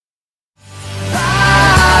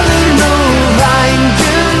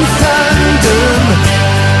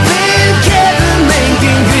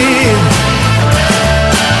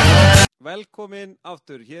velkomin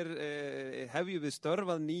aftur. Hér hefjum við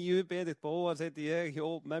störfað nýju, Benedikt Bóas heiti ég,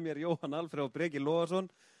 með mér Jóhann Alfreð og Breki Logason.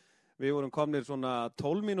 Við vorum komnir svona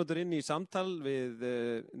 12 mínútur inn í samtal við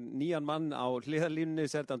nýjan mann á hliðarlínunni,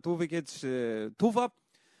 Serdan Tufikic, Tufa.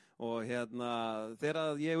 Og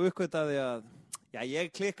þegar ég uppgötaði að,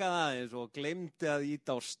 ég klikkaði aðeins og gleymdi að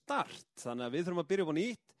íta á start. Þannig að við þurfum að byrja upp á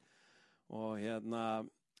nýtt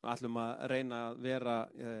og ætlum að reyna að vera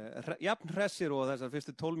jafn hressir og þessar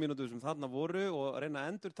fyrstu 12 mínútur sem þarna voru og reyna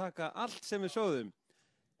að endurtaka allt sem við sögðum.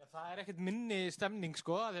 Það ekkert minni stemning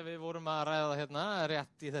sko, þegar við vorum að ræða hérna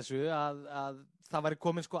rétt í þessu að það væri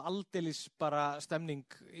komin sko aldeilis bara stemning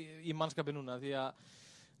í mannskapi núna því að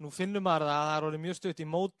nú finnum maður að það er orðið mjög stutt í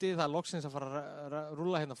móti, það er loksins að fara að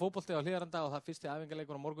rúlla hérna fótbolti á Hlíðarenda og það er fyrsti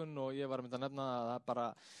æfingarleikur á morgun og ég var að mynda að nefna að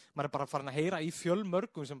maður er bara farin að heyra í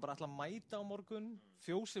fjölmörgum sem bara ætla að mæta á morgun,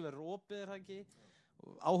 fjósið verður opið er það ekki,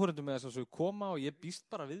 áhorfendur með þess að koma og ég býst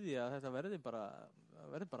bara við því að þetta verði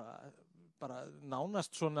bara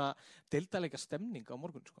nánast svona deildarleika stemning á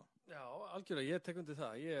morgun sko. Já, algjörlega, ég tek undir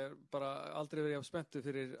það. Ég er bara aldrei verið spenntur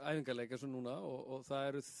fyrir æfingarleika svo núna og það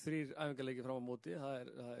eru 3 æfingarleiki fram á móti. Það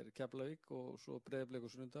er Keflavík og svo Breiðablik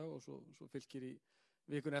og Sunnudag og svo Fylkir í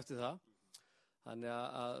vikunni eftir það. Þannig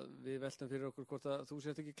að við veltum fyrir okkur hvort að þú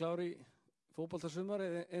sért ekki klár í fótboltasumar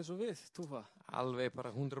eins og við, Tufa. Alveg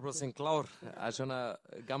bara 100% klár. Það er svona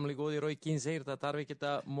gamli góði Roy Keane segir það þarf ekki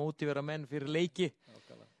að mótivera menn fyrir leiki.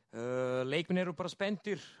 Leikmenn eru bara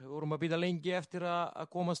spenntir, við vorum að bíða lengi eftir að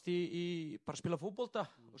komast í bara spila fótbolta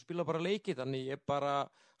og spila bara leiki, þannig ég bara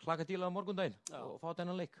hlakka til á morgundaginn og fá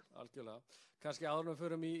þennan leik. Algjörlega. Kannski áður við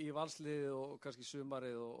förum í valsliðið og kannski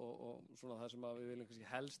sumarið og svona það sem við viljum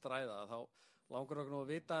kannski helst ræða, þá langar okkur nú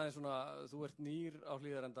að vita aðeins svona, þú ert nýr á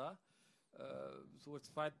Hlíðarenda, þú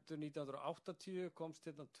ert fæddur 1980, komst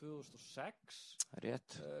hérna 2006.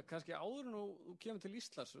 Rétt. Kannski áður nú þú kemur til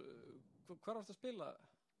Íslands, hvar varstu að spila?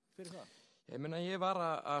 Fyrir það? Ég meina ég var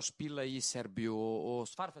að spila í Serbíu og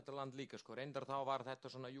Svarfættarland líka sko, reyndar þá var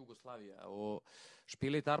þetta svona Jugoslavia og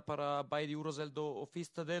spilaði þar bara bæði Eurozeld og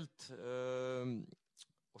fyrsta deild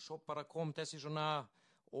og svo bara kom þessi svona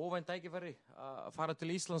óvænt tækifæri að fara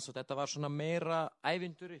til Íslands og þetta var svona meira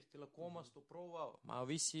ævintýri til að komast og prófa og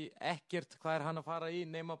maður vissi ekkert hvað hann að fara í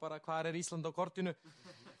nema bara hvað Ísland á kortinu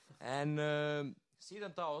en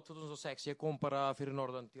síðan þá, 2006, ég kom bara fyrir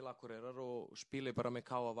norðan til Akureyrar og spilaði bara með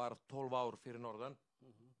Káa, var 12 ár fyrir norðan.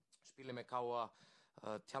 Spilaði með Káa,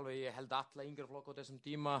 þjálfaði ég held alla yngri flokk á þessum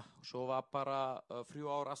tíma. Svo var bara 3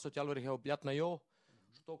 ár aðstoðþjálfari hjá Bjarna Jó.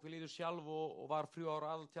 Svo tók við líður sjálf og var 3 ár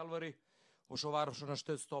aðalþjálfari. Og svo var svona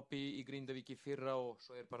stöðstopp í Grindavík í fyrra og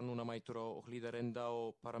svo bara núna mætur á Hlíðarenda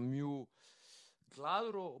og bara mjög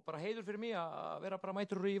glaður og bara heiður fyrir mig að vera bara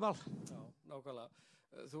mætur í Val. Já, nákvæmlega.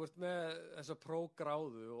 Þú ert með þessa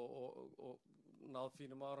prógráðu og náð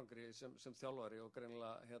fínum árangri sem þjálfari og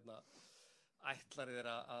greinilega ætlar þér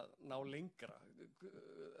að ná lengra.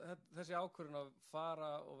 Þessi ákvörðun að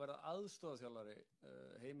fara og verða aðstoðarþjálfari,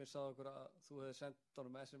 Heimir sagði okkur að þú hefði sendt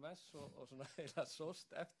honum SMS og svona heila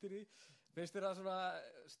sóst eftir því. Finnst þér það svona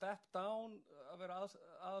step down að vera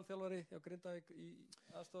aðalþjálfari hjá Grindavík í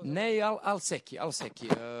aðstoðarþjálfari? Nei, alls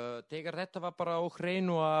ekki. Þegar þetta var bara á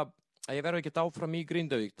hreinu að ég verði ekki áfram í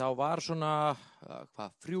Grindavík, þá var svona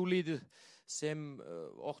frjúlíð sem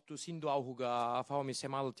óttu síndu áhuga að fá mig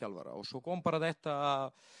sem aðalþjálfara og svo kom bara þetta að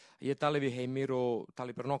ég tali við Heimir og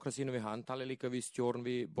tali bara nokkra sinnum við hann, tali líka við stjórn,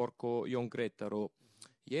 við Borg og Jón Greitar og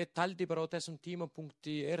ég taldi bara á þessum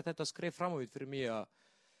tímapunkti þetta skref fram á við fyrir mig að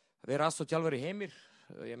vera aðstoðarþjálfari Heimir.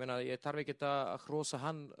 Ég meina, ég þarf ekki að hrósa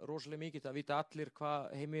hann rosalega mikið, að vita allir hvað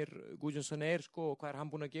Heimir Guðjónsson sko, og hvað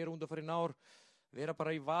hann búinn að gera undanfarin ár. Vera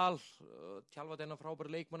bara í Val, þjálfa þennan frábæri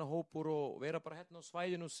leikmannahópur og vera bara hérna á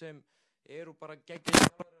svæðinu sem eru bara geggjaðir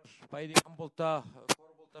þjálfarar, bæði handbolta,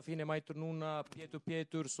 korfbolta, fínir mætur núna, Pétur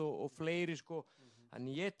Péturs og fleiri sko.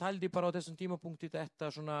 Þannig ég taldi bara á þessum tímapunkti þetta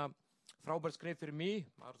svona frábært skref fyrir mig,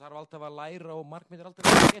 maður þarf alltaf að læra og markmið alltaf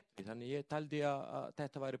að vera betri, þannig ég taldi að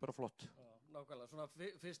þetta væri bara flott. Já, nákvæmlega, svona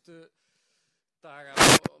fyrstu dagar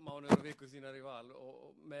og mánuður og vikur þínar í Val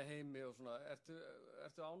og með Heimi og svona, ertu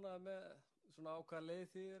ánægð með svona á hvaða leið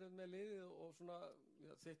þið eru með liðið og svona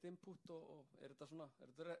þitt input og er þetta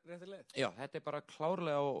réttir leið? Já, þetta er bara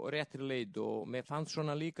klárlega og réttir leið og mér fannst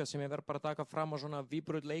svona líka sem ég verð bara að taka fram á svona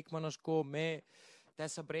viðbröð leikmanna sko með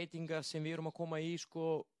þessa breytingar sem við erum að koma í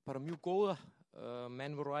sko bara mjög góða.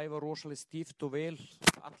 Menn voru að æfa rosalega stíft og vel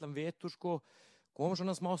allan vetur sko. Kom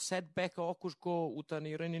svona smá setback á okkur sko utan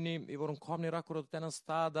í rauninni, við vorum komnir akkurat á þennan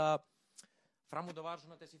stað að framúta var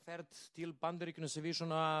svona þessi ferð til Bandaríkjunum sem við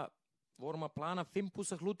svona vorum að plana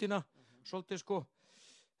 5 hlutina, svolítið sko.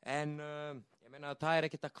 En ég meina það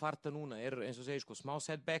ekkert að kvarta núna, eins og segir sko smá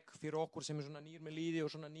setback fyrir okkur sem svona nýr með líði og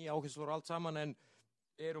svona ný áherslur og allt saman, en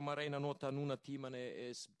að reyna að nota núna tíman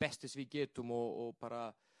best við getum og bara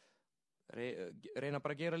reyna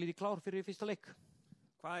bara að gera lítið klár fyrir fyrsta leik.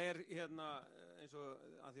 Hvað hérna eins og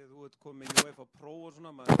að því að þú ert komið í UEFA Pro og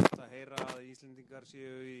svona, maður er að heyra að Íslendingar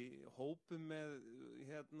séu í hópum með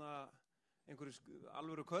hérna einhverju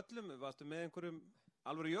alvöru köllum, varstu með einhverjum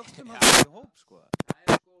alvöru jöxtum í hóp sko?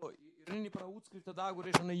 Í rauninni bara útskrifta dagur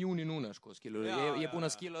svona í júni núna sko, skilur. Ég búin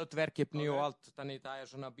að skila öll verkefni og allt, þannig það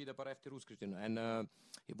svona býða bara eftir útskriftinu. En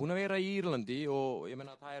ég búin að vera í Írlandi og ég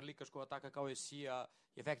meina það líka sko að taka KSC að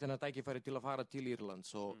ég fekk þennan tækifæri til að fara til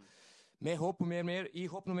Írlands og í hópnum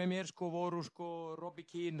með mér sko voru sko Robbie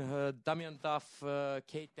Keane, Damian Duff,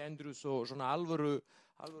 Kate Andrews og svona alvöru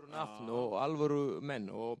nafn og alvöru menn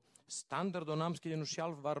og standard og námskeiðinu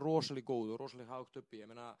sjálf var rosalega góð og rosalega hátt uppi. Ég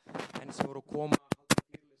meina henni sem voru að koma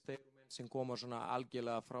sem koma svona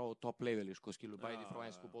algjörlega frá topp-leveli, sko, skilur, bæði frá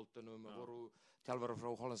ensku boltanum, voru þjálfarar frá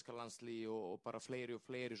hollandska landslí og bara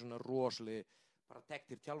fleiri svona rosalega bara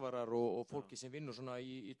tektir þjálfarar og fólki sem vinnur svona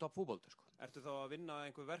í toppfútbolta, sko. Ertu þá að vinna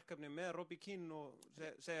einhver verkefni með Robbie Keane og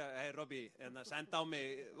segja, hei Robbie, senda á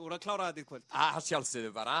mig, úr að klára þetta í kvöld?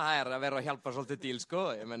 Sjálfsögðu bara, það að vera að hjálpa svolítið til, sko,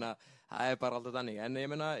 ég meina, það bara alltaf þannig, en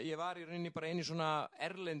ég meina, ég var í rauninni bara einu svona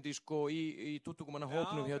erlendi, sko, í tuttugumanna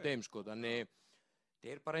hópnum hjá þeim, sko, þannig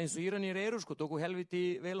það bara eins og Íranir sko, tóku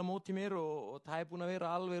helviti vel á móti mér og það búin að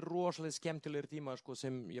vera alveg rosalega skemmtilegir tíma, sko,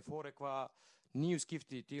 sem ég fór eitthvað 9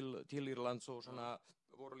 skipti til Írlands og svona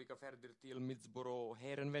voru líka ferðir til Middlesbrough og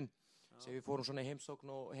Heerenveen sem við fórum svona heimsókn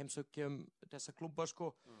og heimsókjum þessa klubba,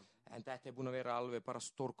 sko, en þetta búin að vera alveg bara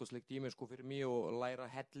stórkostleg tími, sko, fyrir mig og læra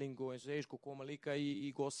helling og eins og þeir, sko, koma líka í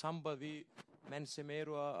góð samband við menn sem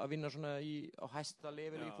að vinna svona á hæsta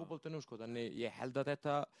leveli í fútboltanum, sko, þannig ég held að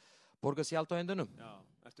þetta borga sér allt á endunum. Já,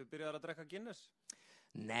 ertu byrjaðar að drekka Guinness?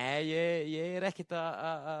 Nei, ég ekkert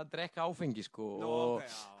að drekka áfengi, sko. Okay,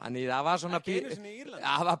 þannig það var svona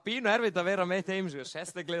það var pínu erfitt að vera með þeim, sko,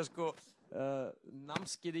 sérstaklega, sko,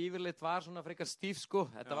 námskeiðið yfirleitt var svona frekar stíf, sko.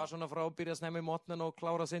 Þetta var svona frá að byrja snemma í morgnan og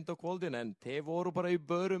klára seint á kvöldin, en þeir voru bara í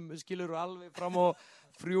börum, skilur, alveg fram á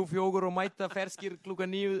 3-4 og mæta ferskir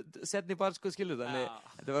klukkan 9 setni bara, sko, skilur, þannig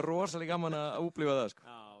þetta var rosalega gaman að upplifa það, sko.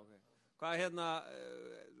 Já, okay. Hvað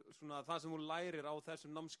svona það sem þú lærir á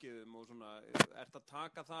þessum námskeiðum og svona, ert að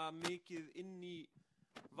taka það mikið inn í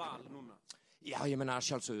val núna? Já, ég meina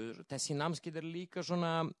sjálfsögður, þessi námskeið líka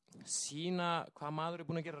svona sína hvað maður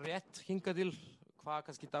búin að gera rétt hingað til, hvað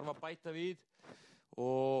kannski þarf að bæta við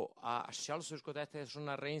og að sjálfsögður, sko, þetta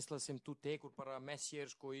svona reynsla sem þú tekur bara með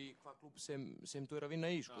sér, sko, í hvað klúbb sem þú að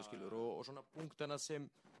vinna í, sko, skilur, og svona punktana sem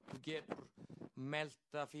þú getur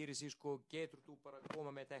melda fyrir sig, sko, getur þú bara koma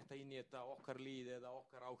með þetta inn í þetta okkar líð eða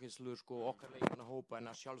okkar áherslur, sko, okkar leikmanna hópa, en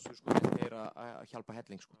að sjálfsögðu, sko, þetta að hjálpa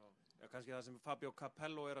helling, sko. Já, kannski það sem Fabio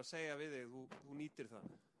Capello að segja við þig, þú nýtir það.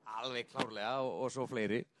 Alveg klárlega og svo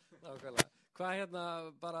fleiri. Nákvæmlega. Hvað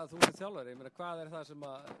bara þú ert þjálfari, ég meina, hvað það sem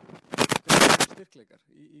hvað styrkleikar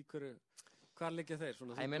í hverju? Hvar liggja þeir?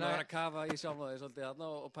 Svona, þú meina að vera að kafa í sjálfa þig svolítið þarna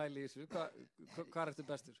og pæli í þessu. Hvar ertu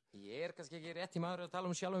bestur? Ég kannski ekki rétt í maður að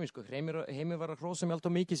tala sjálfa mig, sko. Heimir var að hrósa mig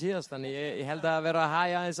alltaf mikið síðast, þannig ég held að vera að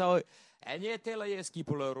hæja aðeins á. En ég tel að ég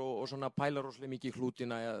skipulögur og svona pæla rosalega mikið í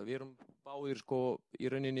hlutina. Við erum báðir, sko, í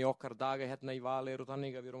rauninni okkar daga hérna í Valir og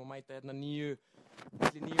þannig að við erum að mæta hérna 9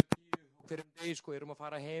 hverjum degi, sko. Erum að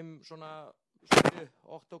fara heim svona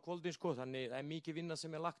 8 á kvöldin, sko. Þannig það er mikið vinna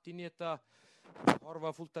sem lagt inn í þetta.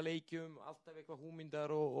 Horfa fullt að leikjum, alltaf eitthvað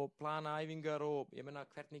hugmyndar og plana æfingar og ég meina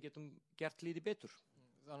hvernig getum gert lítið betur.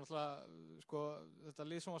 Það er náttúrulega, sko, þetta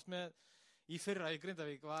lið sem varst með í fyrra í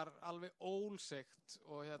Grindavík var alveg ólsegt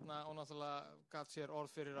og náttúrulega gat sér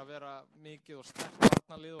orð fyrir að vera mikið og sterkt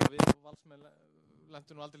varnarlið og við Valsmenn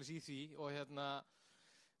lentum nú aldeilis í því og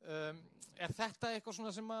er þetta eitthvað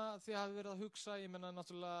svona sem að þið hafi verið að hugsa, ég meina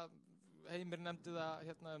náttúrulega Heimir nefndi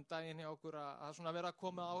það daginn hjá okkur að svona vera að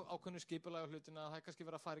koma ákveðnu skipulega hlutina, að það kannski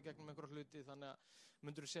vera að fara í gegnum einhverja hluti, þannig að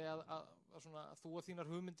myndur þú segja að þú og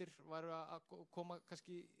þínar hugmyndir væru að koma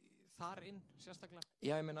kannski þar inn sérstaklega?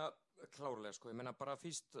 Já, ég meina klárlega, sko, ég meina bara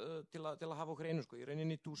fyrst til að hafa okkur einu, sko, í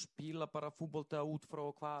rauninni þú spila bara fútbolta út frá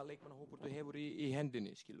hvaða leikmannahópur þú hefur í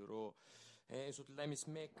hendinni, skilur, og eins og til dæmis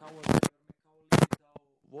með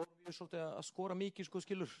vorum við svolítið að skora mikið, sko,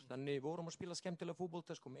 skilur, þannig vorum að spila skemmtilega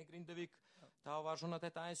fútbolta, sko, með Grindavík, það var svona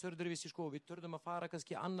þetta aðeins öðruvísi, sko, við törðum að fara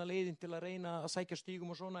kannski annað leiðin til að reyna að sækja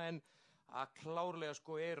stígum og svona, en að klárlega,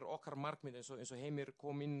 sko, okkar markmið eins og Heimir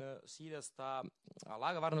kom inn síðast að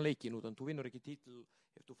laga varnarleikin, utan þú vinnur ekki titil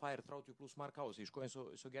ef þú fær 30+ mark á sig, sko, eins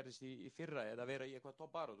og gerðist í fyrra eða vera í eitthvað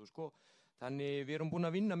toppbaráttu, sko, þannig við erum búin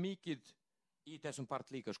að vinna mikið í þessum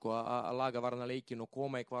part líka sko að laga varna leikin og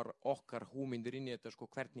koma eitthvað okkar hugmyndir inn í þetta sko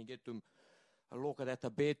hvernig getum að loka þetta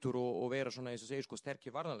betur og vera svona eins og segir sko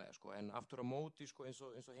sterkir varnarlega sko en aftur á móti sko eins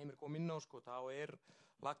og Heimir kom inn á sko þá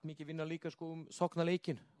lagt mikið vinna líka sko sókna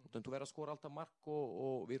leikin þannig þú verður að skora alltaf mark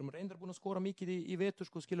og við erum reyndar búin að skora mikið í vetur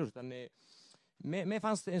sko skilur þannig mér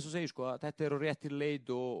fannst eins og segir sko að þetta á réttir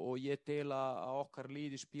leið og ég tel að okkar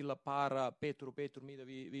liði spila bara betur og betur miða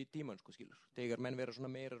við tíman sko skilur þegar menn vera svona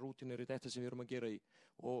meira rútinir í þetta sem við erum að gera í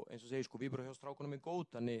og eins og segir sko við bara hjá strákunum góð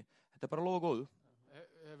þannig þetta bara lofa góðu.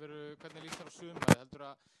 Hvernig líst þér á sumarið? Heldur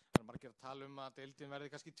að það er margir að tala að deildin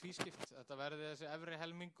verði kannski tvískipt, þetta verði þessi efri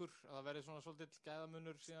helmingur, að það verði svona svolítið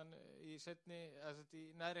gæðamunur síðan í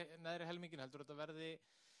neðri helmingin, heldur þetta verði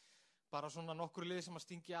bara svona nokkur lið sem að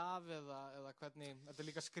stingja af eða hvernig, þetta er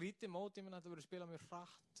líka skrítið mót, ég minna að þetta verður spilað mjög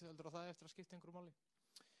hratt, heldur að það eftir að skipta einhverju máli?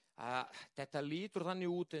 Þetta lítur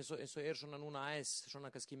þannig út eins og svona núna aðeins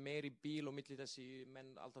svona kannski meiri bíl og milli þessi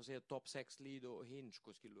menn alltaf segja top 6 lið og hinn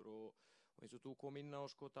sko skilur og eins og þú kom inn á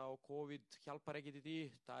sko þá COVID hjálpar ekkert í því,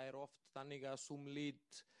 það oft þannig að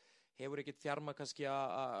sumlið hefur ekkert þjarma kannski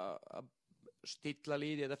að stilla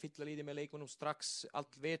liði eða fylla liði með leikmennum strax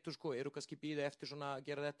allt vetur sko, eru kannski býða eftir svona að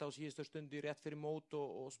gera þetta á síðustu stundi rétt fyrir mót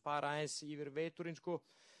og spara aðeins yfir veturinn sko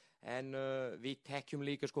en við tekjum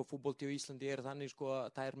líka sko fútbolti á Íslandi þannig sko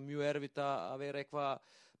að það mjög erfitt að vera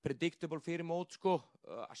eitthvað predictable fyrir mót sko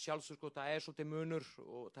að sjálfsög sko það svolítið munur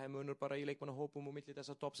og það munur bara í leikmannahópum og milli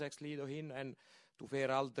þessa top 6 lið og hinn en þú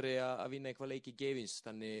fer aldrei að vinna eitthvað leiki gefins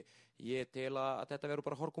þannig ég tel að þetta verður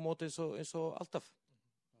bara horkumóti eins og alltaf.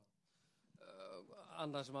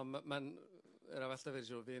 Annað sem að menn að velta fyrir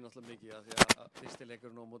sér og við náttúrulega mikið að því að fyrsti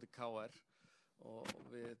leikurinn á móti KR og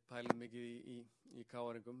við pælum mikið í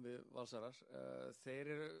KR-ingum við Valsarar. Þeir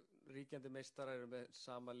eru ríkjandi meistarar, eru með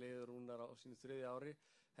sama lið Rúnar á sínu 3. ári.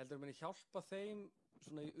 Heldur menni hjálpa þeim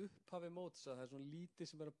svona í upphafi móts að það svona lítið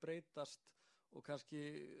sem að breytast og kannski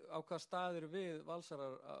á hvaða staðir við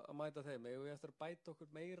Valsarar að mæta þeim og við eftir að bæta okkur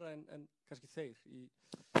meira en kannski þeir í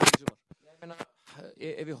sumar. Ég meina,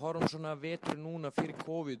 ef við horfum svona vetur núna fyrir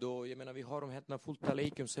COVID og ég meina við horfum hérna fullt af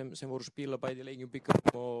leikjum sem voru spila bæði leikjum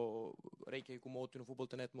byggjum og Reykjavík mótun og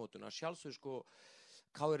Fótbolta.net mótun að sjálfsög sko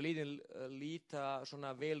KR liðin líta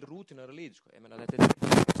svona vel rútinara lið sko, ég meina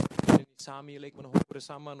þetta sami leikmannahópur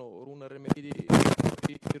saman og Rúnar með í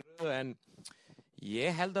röðu en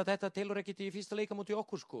ég held að þetta telur ekkert í fyrsta leika móti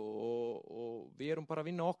okkur sko og við erum bara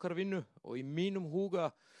að vinna okkar vinnu og í mínum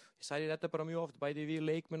huga, ég sagði þetta bara mjög oft bæði við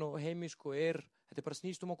leikmenn og heimi sko þetta bara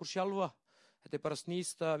snýst okkur sjálfa, þetta bara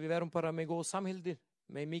snýst að við verum bara með góð samhildi,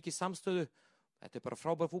 með mikið samstöðu, þetta bara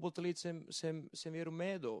frábær fútboltalið sem við erum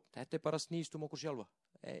með og þetta bara snýst okkur sjálfa,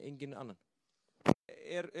 engin annan.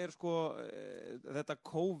 Sko þetta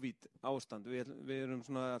COVID ástand við erum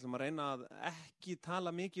svona ætlum að reyna að ekki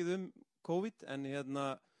tala mikið COVID en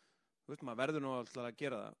þú veist maður verður nú alltaf að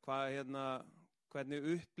gera það hvernig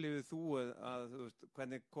upplifir þú að þú veist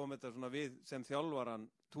hvernig kom þetta svona við sem þjálfaran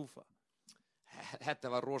Túfa? Þetta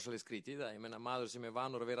var rosalega skrítið, ég meina maður sem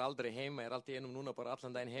vanur að vera aldrei heima alltaf einum núna bara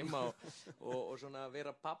allan daginn heima og svona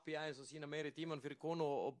vera pappi aðeins og sína meiri tíman fyrir konu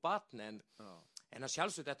og barn en að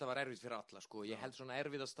sjálfsög þetta var erfitt fyrir alla sko, ég held svona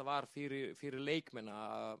erfiðasta var fyrir leikmenn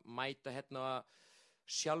að mæta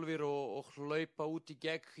sjálfur og hlaupa út í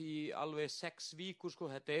gegn í alveg 6 vikur sko,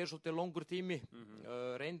 þetta svolítið langur tími,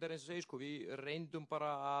 reyndar eins og segi sko, við reyndum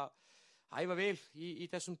bara að æfa vel í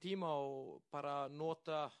þessum tíma og bara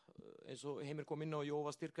nota eins og Heimir kom inn á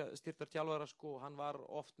Jóva styrktarþjálfara sko, hann var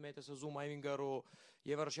oft með þessar Zoom-æfingar og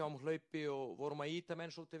ég var að sjá hlaupi og vorum að íta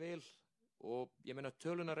menn svolítið vel og ég meina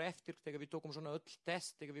tölunar eftir þegar við tókum svona öll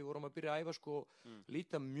test þegar við vorum að byrja að æfa sko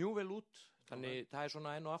líta mjög vel út þannig það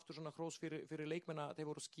svona enn og aftur svona hrós fyrir leikmenn að þeir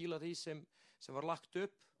voru skila því sem var lagt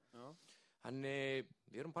upp þannig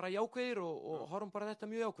við erum bara jákvæðir og horfum bara þetta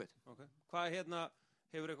mjög jákvæð. Okay. Hvað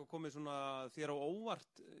hefur eitthvað komið svona þér á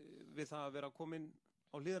óvart við það að vera komin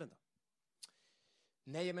á Hlíðarenda?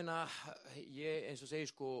 Nei, ég meina, ég eins og segi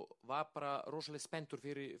sko var bara rosalega spenntur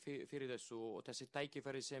fyrir þessu og þessi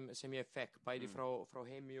tækifæri sem ég fekk bæði frá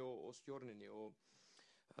Heimi og stjórninni og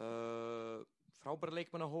frábæra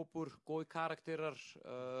leikmannahópur, góði karakterar,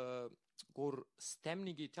 góð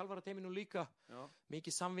stemning í þjálfarateyminu líka,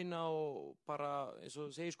 mikið samvinna og bara eins og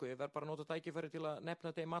segi sko, ég verð bara að nota tækifæri til að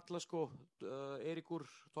nefna þeim alla sko, Eiríkur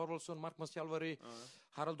Þorvaldsson, markmannsþjálfari,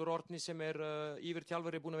 Haraldur Ortni sem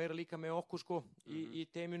yfirþjálfari búinn að vera líka með okkur sko í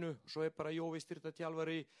teyminu, svo bara Jóvi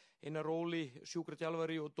styrktarþjálfari, Einar Róli,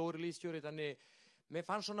 sjúkraþjálfari og Dóri liðstjóri, þannig mér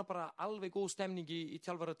fannst svona bara alveg góð stemning í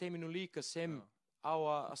þjálfarateyminu líka sem á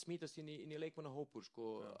að smítast inn í leikmannahópur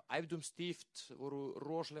sko, æfdum stíft, voru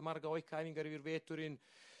rosalega marga æfingar yfir veturinn,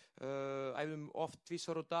 æfðum oft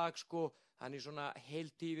tvisvar á dag sko, þannig svona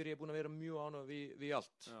heilt yfir ég búin að vera mjög ánægður við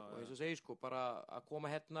allt og eins og segi sko, bara að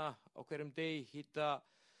koma hérna á hverjum degi, hitta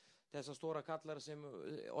þessar stóra kallar sem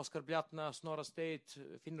Óskar Bjarna, Snorra Steit,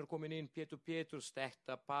 Finnur komin inn, Pétur,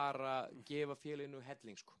 þetta bara gefa félaginu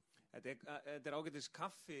helling sko. Þetta ágætis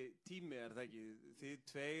kaffitími, það ekki? Þið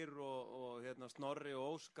tveir og hérna Snorri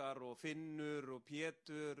og Óskar og Finnur og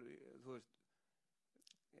Pétur, þú veist,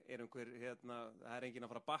 einhver, hérna, það enginn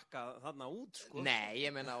að fara að bakka þarna út, sko? Nei,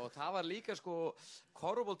 ég meina, og það var líka, sko,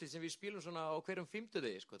 korfbólti sem við spilum svona á hverjum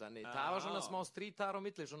fimmtudegi, sko, þannig það var svona smá strítar á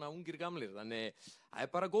milli, svona ungir gamlir, þannig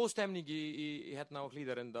það bara góð stemning í hérna á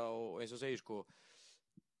Hlíðarenda og eins og segi, sko,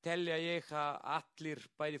 telja ég að allir,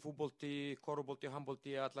 bæði fútbolti, korfbólti og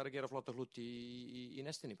handbólti, allar að gera flotta hluti í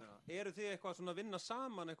nestinni. Eru þið eitthvað svona að vinna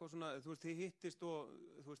saman, eitthvað svona, þú veist, þið hittist og,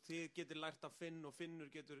 þú veist, þið getur lært af Finn og Finnur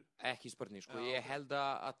getur... Ekki spurning, sko, ég held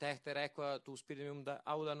að þetta eitthvað, þú spyrir mig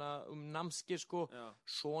áðan námski, sko,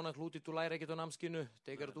 svona hluti þú læra ekkert á námskinu,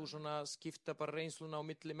 þegar þú svona skipta bara reynsluna á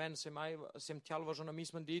milli menn sem tjálfa svona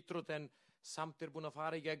mismandi íþrótt en samt búin að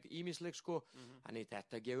fara í gegn ýmisleik, sko, þannig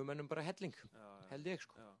þetta gefur mönnum bara helling, held ég,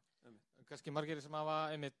 sko. Kannski margir sem hafa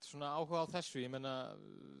einmitt svona áhuga á þessu, ég meina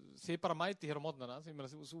þið bara mæti hér á mótnana, ég meina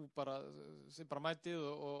þið bara mætið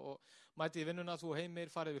og mætið í vinnuna, þú heimir,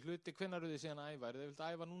 farið við hluti, hvenær eru þið síðan að æfa? Er þið vilt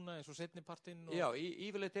að æfa núna eins og setnipartinn? Já,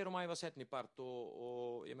 yfirleitt erum að æfa setnipart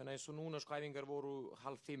og ég meina eins og núna æfingar voru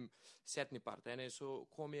 4:30 setnipart, en eins og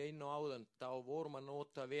kom ég inn á áðan, þá vorum að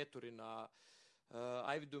nota veturinn að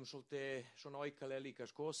æfðum svolítið svona aukalega líka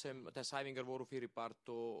sko, sem þess æfingar voru fyrirbart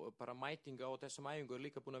og bara mætinga á þessum æfingu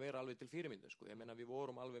líka búin að vera alveg til fyrirmynda sko. Ég meina við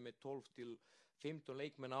vorum alveg með 12 til 15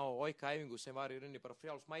 leikmenn á auka æfingu sem var í rauninni bara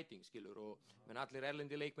frjáls mæting skilur og menn allir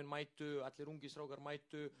erlendi leikmenn mætu, allir ungi strákar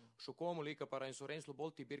mætu, svo komu líka bara eins og reynslu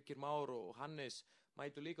bolti Birgir Már og Hannes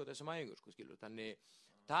mætu líka á þessum æfingu sko skilur, þannig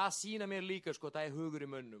það sína mér líka sko, það hugur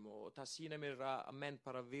í mönnum og það sína mér að menn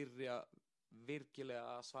bara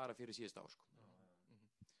virkilega að svara fyrir síðast ár sko.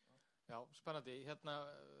 Já, spennandi. Hérna,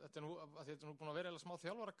 þetta er nú búin að vera smá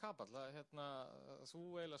þjálfara kapall. Hérna, þú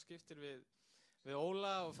eiginlega skiptir við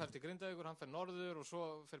Óla og fer til Grindavíkur, hann fer norður og svo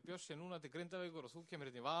fer Bjössi núna til Grindavíkur og þú kemur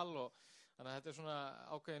hérna í Val og þannig að þetta er svona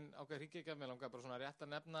ákveðin hryggigjöf. Mér langar bara svona rétt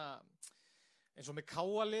að nefna eins og með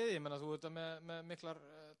Káa-lið, ég meina þú ert með miklar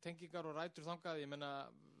tengingar og rætur þangað, ég meina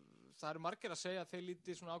það eru margir að segja að þeir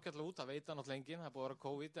líti svona ágætlega út, það veit náttúrulega enginn, það er búið að vera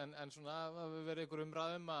COVID, en svona það hefur verið ykkur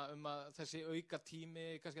umræðum að þessi auka tími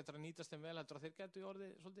kannski eftir að nýtast þeim vel, heldur að þeir getu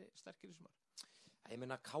orðið svolítið sterkir í sumar. Ég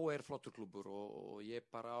meina Káa er flottur klúbbur og ég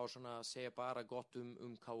bara á svona að segja bara gott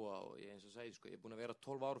Káa og ég eins og segi, sko, ég er búin að vera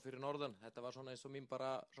 12 ár fyrir norðan, þetta var svona eins og mín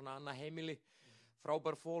bara svona annað heimili,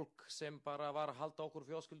 frábær fólk sem bara var að halda okkur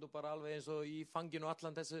fjölskyldu bara alveg eins og í fanginu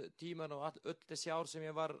allan þessi tíman og öll þessi ár sem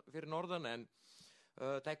ég var fyrir norðan, en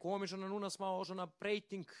það komið svona núna smá svona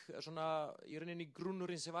breyting svona í rauninni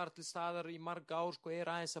grunnurinn sem var til staðar í marga ár sko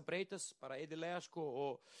aðeins að breytast bara eðilega sko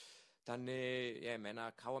og þannig ég meina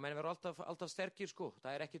Káamenn verður alltaf sterkir sko,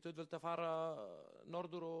 það ekkert auðvelt að fara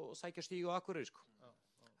norður og sækja stíg og Akureyri sko.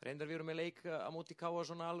 Reyndar við erum með leik að móti Káa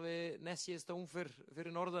svona alveg næstsíðasta umferð fyrir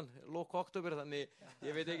norðan, lok október, þannig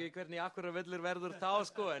ég veit ekki hvernig Akureyri völlur verður þá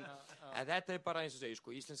sko, en þetta er bara eins og segi sko,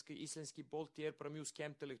 íslenski bolti er bara mjög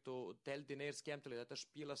skemmtilegt og deildin er skemmtilegt, þetta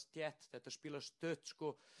spilast þétt, þetta spilast stött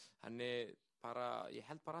sko, þannig bara, ég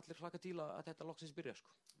held bara allir hlaka til að þetta loksins byrja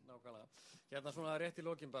sko. Nákvæmlega. Hérna svona rétt í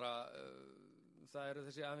lokin bara, það eru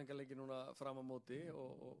þessi æfingarleiki núna fram á móti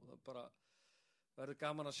og það bara verður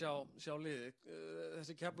gaman að sjá liðið.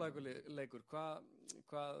 Þessi Keflavíkurleikur,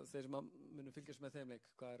 hvað þeir sem munu fylgjast með þeim leik,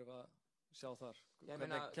 hvað eru að sjá þar?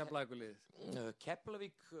 Hvernig er Keflavíkurliðið?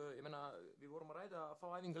 Keflavík, ég meina, við vorum að ræða að fá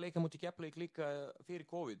æfingarleika mútið Keflavík líka fyrir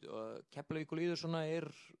COVID. Keflavíkurliður svona er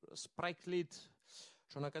sprækt lið,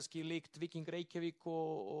 svona kannski líkt Viking Reykjavík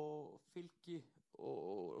og Fylki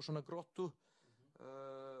og svona Gróttu.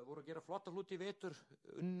 Voru að gera flotta hluti í vetur,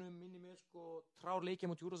 minni með sko, trár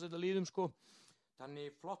leikja mútið úrvarsdeilda liðum sko.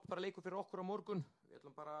 Þannig flott bara leikur fyrir okkur á morgun. Við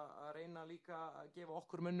ætlum bara að reyna líka að gefa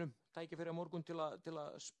okkur mönnum tækifæri á morgun til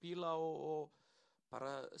að spila og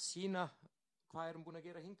bara sýna hvað erum búin að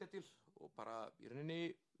gera hingað til og bara í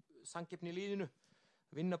rauninni sanngefni í liðinu,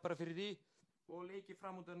 vinna bara fyrir því og leiki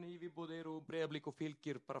framöndan í Viðbóðir og Breiðablik og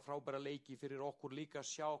Fylkir, bara frábæra leiki fyrir okkur líka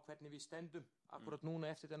að sjá hvernig við stendum akkurat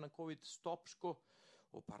núna eftir þennan COVID-stopp sko.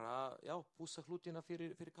 Og bara, já, pússa hlutina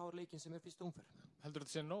fyrir Káarleikin sem er fyrsta umferð. Heldur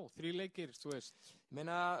þetta sé nóg? 3 leikir, þú veist?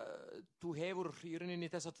 Meina, þú hefur í rauninni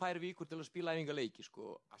þessar 2 vikur til að spila æfingarleiki,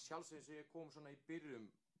 sko. Að sjálfsögðu sem ég kom svona í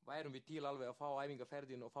byrjun, værum við til alveg að fá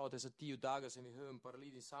æfingarferðin og fá þessar 10 dagar sem við höfum bara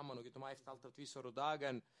líðið saman og getum æft alltaf 2 á dag,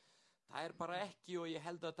 en það bara ekki og ég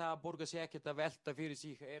held að það borgar sig ekkert að velta fyrir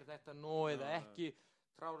sig, þetta nóg eða ekki,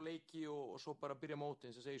 klára leiki og svo bara byrja móti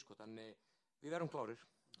eins og segir sko, þannig við verðum klárir,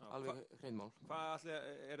 alveg hreint mál. Hvað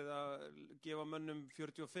er það að gefa mönnum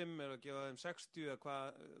 45 eða að gefa þeim 60 eða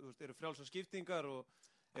hvað, þú veist, eru frjálsar skiptingar og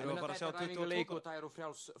eru að bara sjá 22 leik og það eru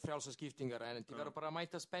frjálsar skiptingar en þið verður bara að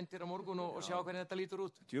mæta spenntir á morgun og sjá hvernig þetta lítur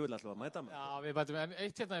út. Djöfull alltaf að mæta maður. Já, við bætum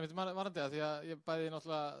eitt hérna einmitt varandi það því að ég bæði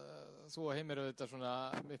náttúrulega þú og Heimir auðvitað svona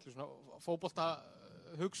miklu svona fótbolta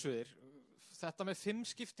hugsuðir. Þetta með 5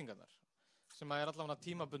 skiptingarnar sem er allavega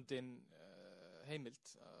tímabundin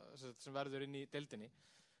heimild sem verður inn í deildinni.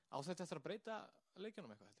 Á þetta eftir að breyta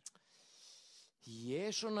leikjunum eitthvað heldur?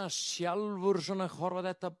 Ég svona sjálfur svona horfa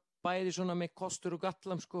þetta bæði svona með kostur og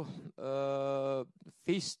gallam sko.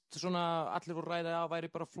 Fyrst svona allir voru ræða að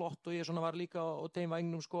væri bara flott og ég svona var líka á þeim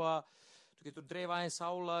vagnum sko að þú getur drefa aðeins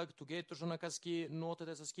álag, þú getur svona kannski nota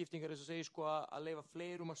þessar skiptingar eins og segir sko að leyfa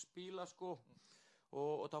fleirum að spila sko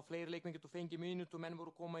og þá fleiri leikmenn getur fengið mínútur og menn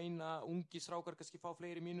voru koma inn að ungi strákar kannski fá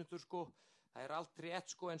fleiri mínútur sko. Það allt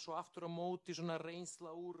rétt sko en svo aftur á móti svona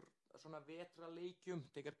reynsla úr svona vetraleikjum,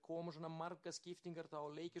 þegar koma svona marga skiptingar þá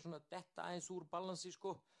leikir svona detta aðeins úr balansi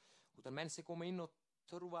sko. Og það menn sem koma inn og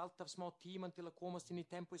þurfa alltaf smá tíman til að komast inn í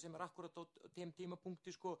tempói sem akkurat á þeim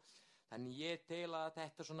tímapunkti sko. Þannig ég tel að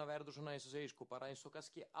þetta svona verður svona eins og segir sko, bara eins og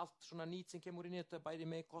kannski allt svona nýtt sem kemur inn í þetta bæði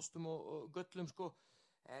með kostum og göllum sko.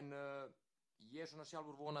 En ég svona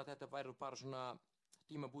sjálfur vona að þetta verður bara svona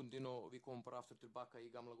tímabundin og við komum bara aftur tilbaka í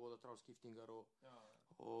gamla góða tráðskiptingar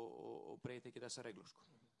og breyta ekki þessa reglur sko.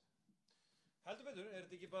 Heldur betur,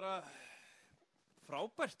 þetta ekki bara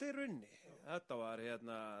frábært í runni? Þetta var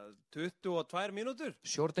 22 mínútur.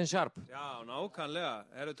 Short and sharp. Já, nákvæmlega.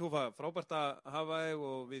 Herru Túfa, frábært að hafa þig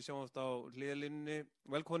og við sjáumst á hliðalínunni.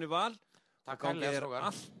 Velkomin í Val. Takk kærlega, strákar.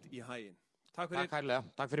 Allt í haginn. Takk fyrir. Takk kærlega,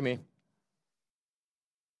 takk fyrir mig.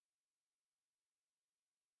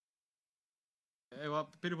 Ef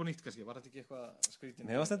að byrja upp á nýtt kannski, var þetta ekki eitthvað skrítin?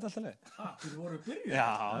 Nei, varst þetta alltaf leið? Þið voru að byrja? Já.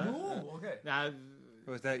 Nú, ok. Já, þú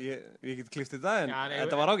veist að ég get klift þetta en Já, nei,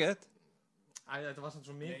 þetta var ágætt. Þetta var samt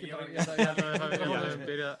svo mikið bara, ég held að við höfum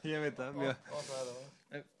byrjað. Ég veit það, mjög.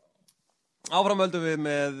 Áfram höldum við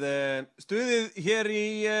með stuðið hér í,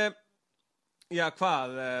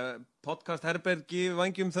 podcast herbergi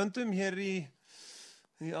Vængjum Þöndum hér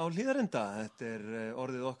á Hlíðarenda. Þetta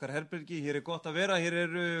orðið okkar herbergi, hér gott að vera, hér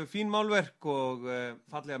eru fín málverk og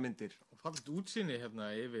fallega myndir. Fallt útsýni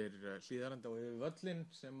hérna yfir Hlíðarenda og yfir völlin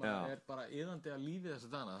sem bara iðandi að lífi þessa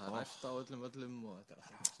dana. Það næst á öllum völlum og þetta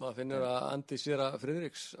alltaf. Maður finnur að Andi Sera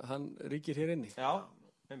Friðriks, hann ríkir hér inni. Já,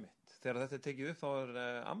 einmitt. Þegar þetta tekið upp þá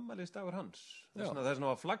afmælisdagur hans. Þess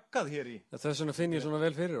vegna var flaggað hér í. Þess vegna finn ég svona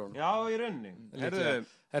vel fyrir honum. Já, í rauninni.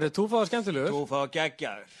 Herðu, Túfa var skemmtilegur. Túfa var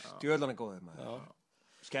geggjaður. Djöðlan góður maður.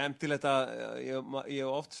 Skemmtilegt að ég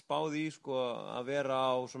hef oft spáð í sko að vera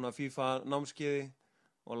á svona FIFA námskeiði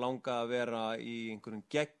og langa að vera í einhverjum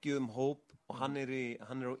geggjuðum hóp og hann er á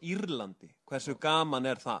Írlandi. Hversu gaman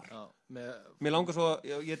er þar? Já, mér langar svo,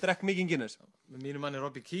 ég drekk mikið Guinness. Með mínum manni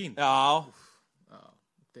Robbie Keane. Já.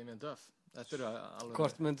 Damien Duff. Þetta eru alveg...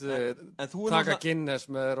 Hvort myndu taka Guinness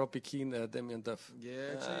með Robbie Keane eða Damien Duff?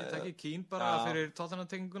 Ég taki Keane bara fyrir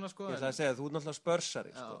Tottenham-tenginguna sko. Ég ætla að segja, þú náttúrulega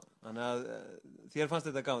spörsari sko. Þannig að þér fannst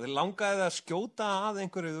þetta gaman. Þér langaði að skjóta að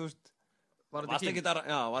einhverju, þú veist. Varst ekki að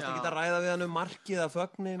ræða við hann markið að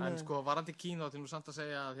fögnin? En sko, varandi Keane þá til nú samt að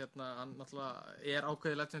segja að hann náttúrulega er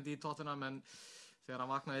ákveðið legend í Tottenham en þegar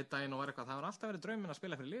hann vaknaði einn daginn og var eitthvað, það var alltaf verið drauminn að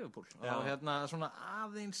spila fyrir Liverpool. Já. Og svona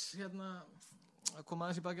aðeins að koma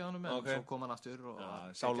aðeins í bakið á honum en svo kom hann aftur og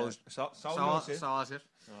sá að sér.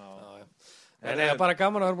 En bara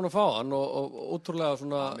gaman að vera búin að fá hann og ótrúlega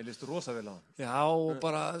svona... Mér líst rosa vel á hann. Já, og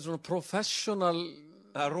bara svona professional...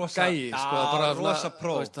 rosa gæi, sko, bara rosa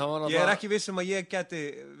pró. Ég ekki viss að ég geti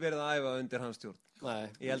verið að æfa undir hans stjórn. Nei.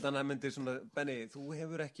 Ég held að hann myndi svona, Benni, þú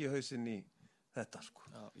hefur ekki hausinn í þetta sko.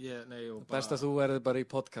 Best að þú verður bara í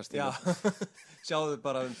podcastinu. Já, sjáðu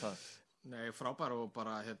bara það. Nei, frábær og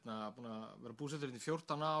bara búin að vera búsettur í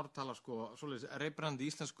 14 ár, tala sko svoleiðis reybrandi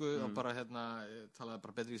íslensku og bara talaði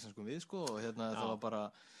bara betri íslensku við sko og það var bara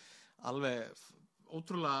alveg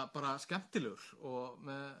ótrúlega bara skemmtilegur og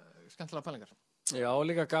með skemmtilega pælingar. Já,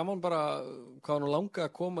 líka gaman bara hvað hann langa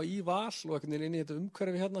að koma í Val og einhvern veginn inn í þetta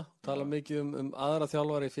umhverfi hérna. Tala mikið um aðra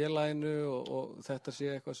þjálfara í félaginu og þetta sé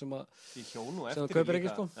eitthvað sem kaupir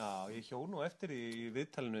ekki sko. Já, ég hjó nú eftir í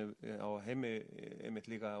viðtalinu á heimi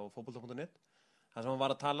einmitt líka á fótbolta.net. Það sem hann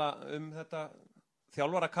var að tala um þetta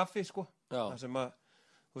þjálfara kaffi sko. Já. Það sem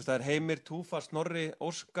það er Heimir, Túfa, Snorri,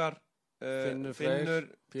 Óskar,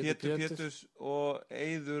 Finnur, Péturs og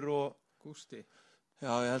Eiður og Gústi.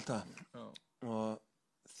 Já, ég held að. Og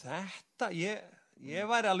þetta, ég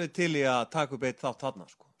ég væri alveg til í að taka upp eitt þátt þarna,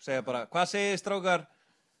 sko. Segja bara, hvað segir strákar,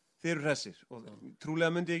 þið eru hressir? Og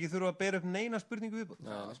trúlega myndi ég ekki þurfa að bera upp neina spurningu viðbútt.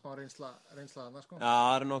 Já, smá reynsla þarna, sko. Já,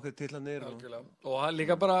 það eru nokkuð tillanir. Og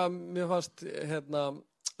líka bara, mér fannst,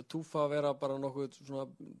 Túfa að vera bara nokkuð svona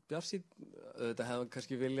bjarsýnn. Þetta hefði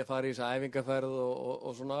kannski viljað fara í þessa æfingaferð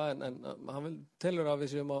og svona, en hann telur að við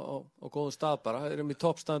séum á góðum stað bara. Við erum í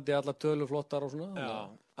toppstandi, allar tölur flottar og svona. Já,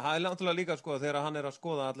 það er náttúrulega líka, sko, þegar hann er að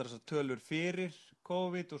skoða allar þessar tölur fyrir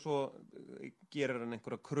COVID og svo gerir hann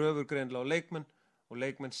einhverja kröfur greinilega á leikmenn og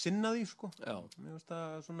leikmenn sinna því, sko. Já. Mér finnst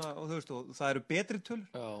það svona, og þú veist, og það eru betri tölur.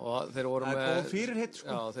 Já, og þeir voru það er góð fyrirheit, sko.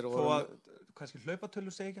 Já, þeir þó voru að kannski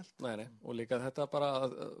hlaupatölur segja ekki allt. Nei, og líka þetta bara,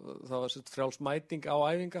 það var frjáls mæting á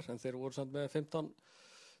æfingar, en þeir voru samt með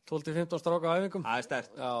 12-15 stráka á æfingum. Það er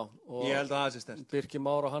sterkt. Já, og ég held að það sé sterkt. Birkir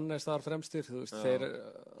Már og Hannes þar fremstir, þú veist, þeir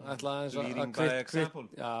ætlaði aðeins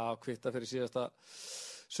að kvitta fyrir síðasta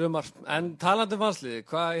sumar. En talandi vansliði,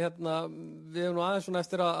 hvað við hefum nú aðeins svona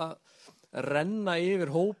eftir að renna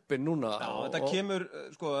yfir hópin núna. Já, þetta kemur,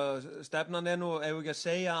 sko, stefnan er nú, ef við ekki að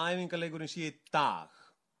segja að æfingarleikurinn sé í dag.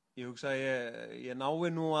 Ég hugsa að ég nái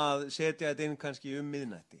nú að setja þetta inn kannski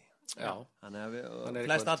miðnætti. Já. Þannig að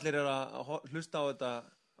flest allir eru að hlusta á þetta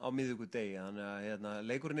á miðvikudegi. Þannig að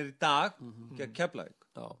leikurinn er í dag, gegn Keflavík.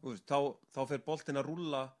 Þá fer boltinn að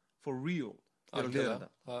rúlla for real.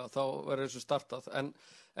 Þá verður þessu startað. En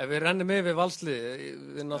ef við rennum yfir Valsliði,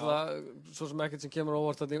 við náttúrulega, svo sem ekkert sem kemur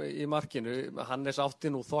óvart í markinu, Hannes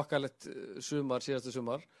átti nú þokkalegt síðasta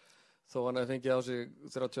sumar, þó hann hefði fengið á sig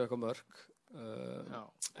 30 eitthvað mörk.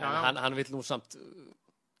 En hann vill nú samt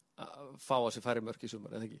fá að sér færri mörk í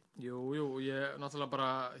sumar, eða ekki? Jú, ég náttúrulega bara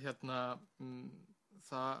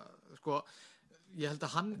það, sko, ég held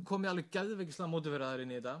að hann komi alveg geðveikislega mótiveraður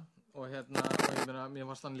inn í þetta og ég meina,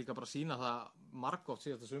 mér fannst hann líka bara sýna það margótt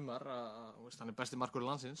síðasta sumar að hann er besti markur í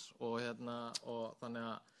landsins og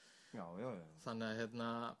þannig að þannig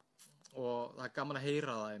að og það er gaman að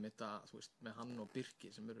heyra það einmitt að, þú veist, með hann og Birki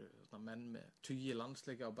sem eru menn með 20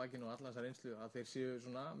 landsleikja á bakinu og alla þessar reynslu að þeir séu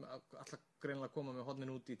svona alltaf greinilega koma með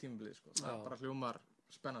hornin út í tímabilið, sko. Það er bara hljómar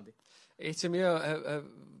spennandi. Eitt sem ég hef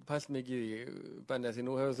pælt mikið í, Benni, því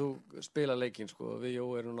nú hefur þú spilað leikinn, sko, við Jó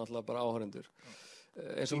erum náttúrulega bara áhorfendur.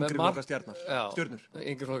 Yngri flokka stjörnur.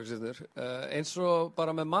 Yngri flokka stjörnur. Eins og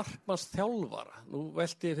bara með markmannsþjálfara. Nú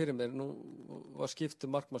velti ég fyrir mér, nú var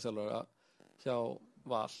skiptu markmannsþjálfara hjá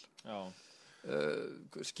Val. Já.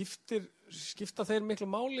 Skipta þeir miklu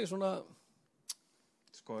máli svona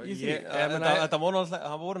sko, það voru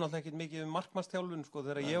náttúrulega ekki mikið markmannsþjálfun, sko,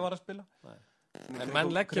 þegar ég var að spila. Nei. En menn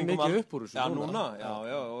leggja mikið upp úr þessu núna.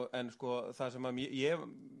 Já, en sko það sem að ég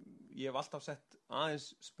hef alltaf sett aðeins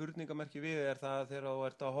spurningamerki við er það þegar þú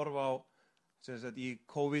ert að horfa á í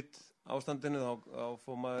COVID ástandinu þá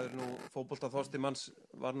fór maður nú fótboltaþorsti manns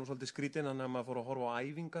var nú svolítið skrítinn, þannig að maður fór að horfa á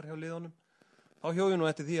æfingar hjá liðunum. Þá hjó ég nú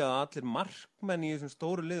eftir því að allir markmenn í þessum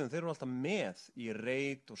stóru liðum, þeir eru alltaf með í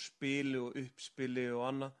reit og spili og uppspili og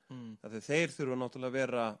annað. Þegar þeir þurfa náttúrulega að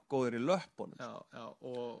vera góðir í löppunum. Já,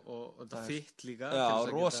 og þetta fitt líka. Já,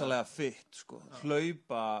 rosalega fitt, sko.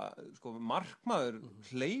 Hlaupa, sko, markmaður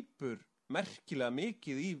hleypur merkilega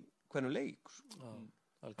mikið í hvernig leik, sko.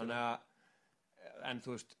 Þannig að, en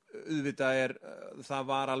þú veist, auðvitað það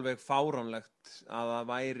var alveg fáránlegt að það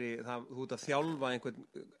væri, þú ert að þjálfa einhvern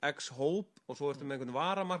X-hóp og svo ertu með einhvern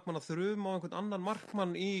varamarkmann að þruma á einhvern annan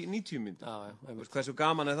markmann í 90 mínútur. Hversu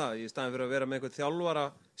gaman er það? Í staðinn fyrir að vera með einhvern þjálfara,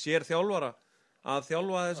 sérþjálfara, að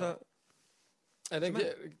þjálfa þessa... En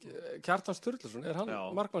Kjartan Sturluson, er hann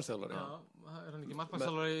markmannsþjálfari? Já, er hann ekki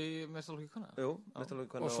markmannsþjálfari í meistaraflokki kvenna? Jú,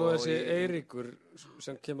 meistaraflokki kvenna. Og svo þessi Eiríkur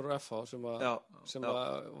sem kemur úr FH sem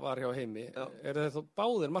var hjá Heimi. Eru þeir þó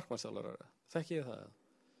báðir markmannsþjálfarar? Þekki ég það?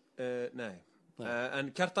 Nei.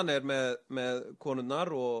 En Kjartan er með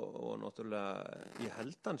konunnar og náttúrulega, ég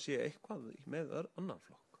held hann sé eitthvað með annan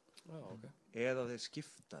flokk. Já, ok. Eða þeir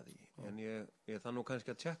skipta því. En ég þarf nú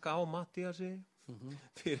kannski að tjekka á Mattíasi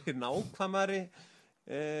fyrir nákvæmari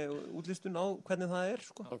útlistun á hvernig það er,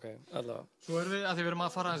 sko. Ok, allavega. Svo erum við, að því við erum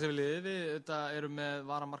að fara aðeins yfir liðið, þetta erum með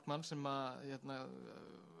varamarkmann sem að,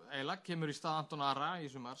 eiginlega kemur í stað Anton Ara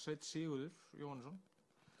í sumar, Sveinn Sigurður Jóhannesson.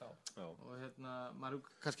 Já. Og maður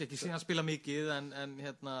kannski ekki síðan spila mikið en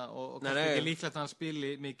og kannski ekki líklegt að hann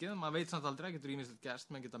spili mikið, maður veit samt aldrei, getur ýmislegt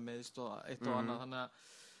gerst, menn geta meðst og eitt og annað,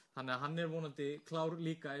 þannig að hann er vonandi klár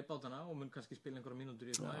líka í bátana og mun kannski spila einhverja mínútur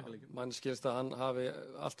í þessum æfingarleikjum. Mann skilst að hann hafi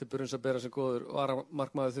allt til burins að bera sem góður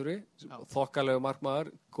varamarkmaður þurri, þokkalegu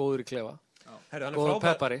markmaður, góður í klefa. Góður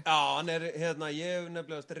peppari. Já, hann er, ég hef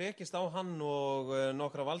nefnilega rekist á hann og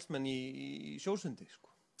nokkra valsmenn í Sjósundi,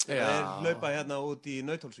 sko. þeir hlaupa hérna út í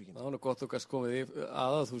Nauthólsvíkin. Það var nú gott okkar komið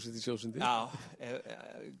að þú sitt í sjósundi. Já,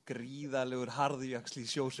 gríðalegur harðjöxl í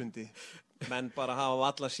sjósundi. Menn bara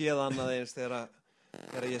hafa alla séð annað eins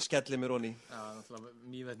þegar ég skelli mér honni. Já, náttúrulega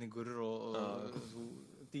mývetningur og þú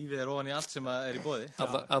dýfið ofan í allt sem er í boði.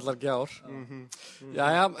 Allar gjár.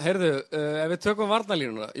 Jæja, heyrðu, ef við tökum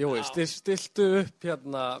varnarlínuna, Jói, stiltu upp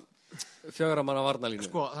hérna 4 manna varnarlínu.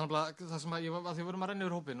 Sko, þannig að það sem að því við erum að renna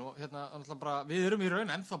yfir hópinn og hérna, bara, við erum í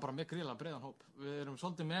raun ennþá bara með gríðlega breiðan hóp. Við erum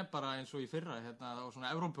svolítið með bara eins og í fyrra, hérna, og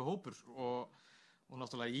svona Evrópu hópur og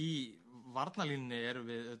náttúrulega í varnarlínunni erum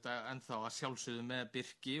við ennþá að sjálfsögðu með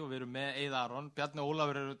Birki og við erum með Eið Aron, Bjarni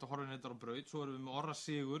Ólafur er horfinn á braut, svo erum við með Orra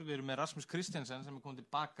Sigur, við erum með Rasmus Kristensen sem er komið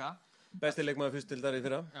tilbaka. Besti leikmaður fyrstildar í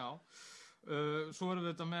fyrra. Já. Svo erum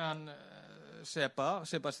við með hann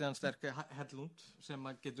Sebastian Sterke Hellund sem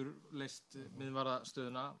getur leyst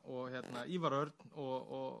miðvarðastöðuna og hérna Ívar Örn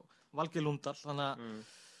og Valgeir Lundal, þannig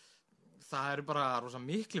að það eru bara rosa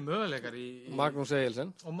mikli möguleikar í Magnús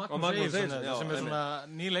Egilsen og Magnús Egilsen sem er svona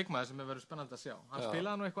ný leikmaður sem verið spennandi að sjá. Hann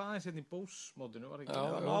spilaði nú eitthvað aðeins hérna í Bósmótinu, var ekki? Já,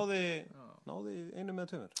 náði 1 með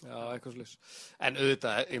 2. Já, eitthvað slis. En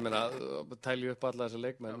auðvitað, ég meina, tælju upp alla þessa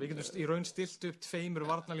leikmenn. Já, við getum í raun stilt upp 2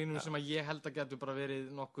 varnarlínum sem að ég held að getur bara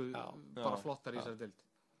verið nokkuð bara flottar í þessari deild.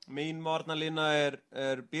 Mín varnarlína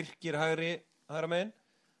er Birkir hægra megin,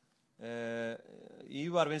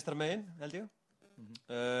 Ívar vinstra megin, held ég.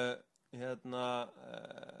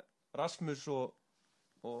 Rasmus og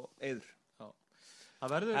Eiður.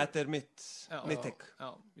 Þetta er mitt tek.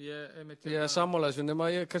 Ég er sammálaðis við nema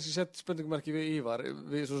ég kannski sett spurningumarki við Ívar.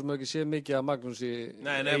 Við svo sem ekki sé mikið að Magnúsi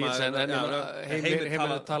Egilsen en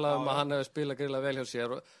Heimir talaði að hann hefur spilað greiðlega vel hjá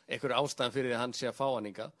sér og einhverju ástæðan fyrir því að hann sé að fá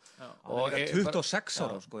hann inga. Hann er 26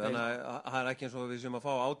 ára sko, þannig að það er ekki eins og við sem að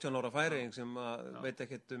fá 18 ára færing sem veit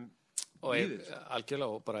ekkert og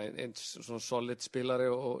algjörlega og bara eins svona solid spilari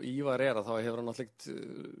og Ívar að þá hefur hann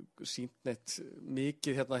náttúrulega sýnt neitt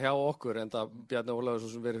mikið hérna hjá okkur en það Bjarni Ólafur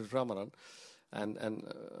svo sem verið fyrir framan hann en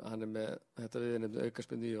hann er með þetta viðnefni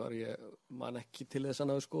aukaspindu Ívar ég man ekki til þess að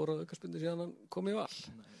hann hafi skorað aukaspindu síðan hann kom í Val.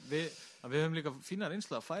 Við höfum líka fínar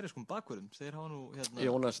einslega færiskum bakvörðum, þeir hafa nú hérna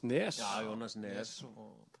Jónas Nes. Já, Jónas Nes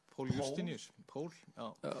og Pól Justinius. Pól,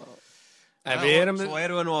 já. En við erum svo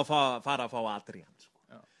erum við nú að fara að fá Adrian.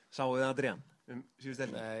 Sáu þið Adrian síðust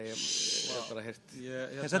helgi? Nei, ég bara heyrt.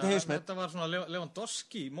 Þetta var svona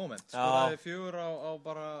Lewandowski moment. Skoraði 4 á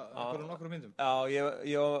bara nokkrum myndum. Já,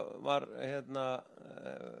 ég var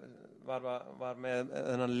var með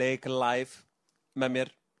þennan leik live með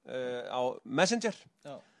mér á Messenger.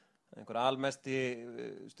 Já. Einhver almesti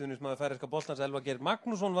stuðningsmaður færeyska boltans Elvar Geir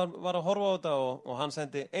Magnússon var að horfa á þetta og hann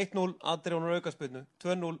sendi 1-0 Adrian úr aukaspyrnu,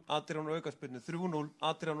 2-0 Adrian úr aukaspyrnu, 3-0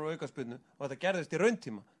 Adrian úr aukaspyrnu og þetta gerðist í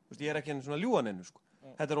rauntíma. Ég er ekki svona ljúgan ennu sko.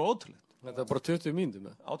 Þetta er ótrúlegt. Þetta er bara 20 mínútur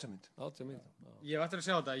með. 18 mínútur. Ég var eftir að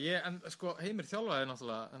sjá þetta. En sko Heimir þjálfaði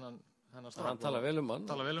náttúrulega hennar strák. Hann tala vel um hann.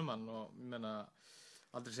 Og ég meina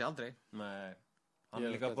aldrei sé aldrei. Nei. Hann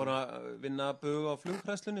er líka búin að vinna bug á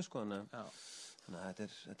flugfræðslunni sko. Þetta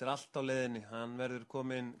er allt á leiðinni. Hann verður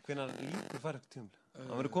komin, hvenær líkur færðartímul?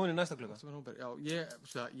 Hann verður komin í næsta klukka. Já, ég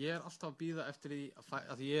er alltaf að bíða eftir því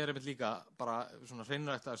að ég er einmitt líka bara svona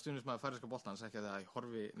hreinræktaður stuðningsmaður færeyska boltans, ekki að ég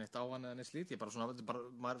horfi neitt á hann eða neitt slít, ég bara svona,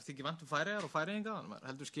 maður þykir vænt Færeyjar og Færeyinga, maður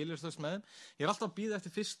heldur skiljurstöðs með þeim. Ég er alltaf að bíða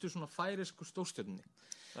eftir fyrstu svona færeysku stórstjörnunni.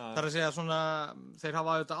 Það er að segja svona, þeir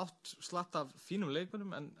hafa auðvitað átt slatt af fínum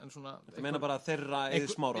leikmönnum en svona... Þú meina bara þeirra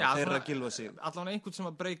Eiður Smára, þeirra Gylfa Sig. Allavega einhvern sem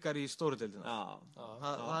að breykar í stóru deildina.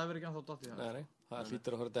 Það hefur ekki ennþá dottið það. Nei, það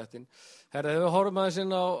hlýtur að horfa dettinn. Herra, ef við horfum aðeins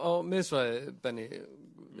inn á miðsvæði, Benni,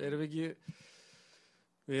 erum við ekki...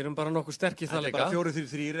 Við erum bara nokkuð sterk í það líka. Þetta er bara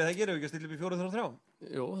 4-3-3, eða ekki? Erum við ekki að stilla upp í 4-3-3?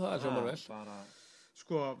 Jú, það er hljómar vel.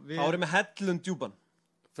 Sko, við... Árið með Hellund djúpan.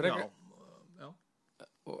 Já.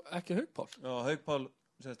 Og ekki Haukpál. Já, Haukpál,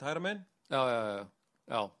 sérst hægra megin.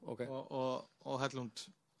 Já, ok. Og Hellund,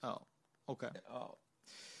 já, ok. Já.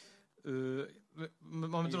 Ég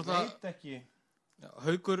veit ekki.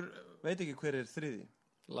 Haukur... Veit ekki hver er þriði.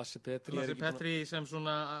 Lassi Petri sem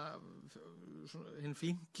svona hinn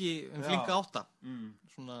flinka átta.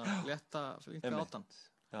 Svona létta flinka áttan.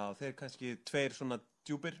 Já, þeir kannski 2 svona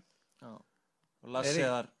djúpir. Já. Og Lassi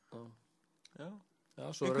þar. Já,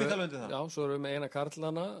 svo erum við með eina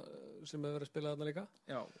karlana sem hefur verið að spila þarna líka.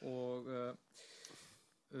 Já, og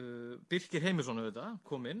Birkir Heimisson auðvitað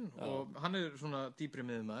kom inn og hann er svona dýpri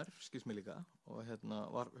miðjumaður, skilst mér líka og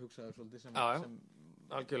var hugsaður svolítið sem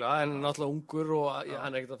algjörlega, en náttúrulega ungur og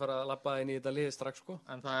hann er ekkert að fara að labba inn í þetta lið strax sko.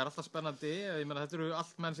 En það er alltaf spennandi, ég meina þetta eru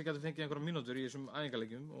allt menn sem getur fengið einhverja mínútur í þessum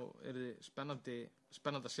æfingarleikjum og er þið spennandi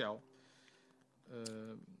að sjá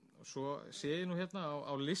Svo sé ég nú hérna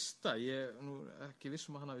á lista, ég nú ekki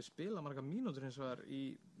vissum að hann hafi spilað marga mínútur hins vegar í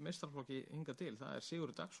meistaraflokki hingað til, það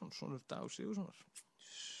Sigurður Dagsson, sonur Dag Sigurðssonar.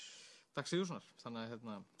 Dag Sigurðssonar, þannig að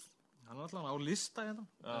hérna, hann allavega á lista hérna.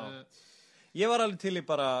 Ég var alveg til í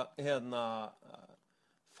bara,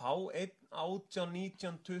 fá 1, 18,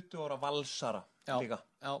 19, 20 ára valsara líka,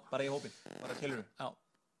 bara í hópin, bara tilurinn. Já.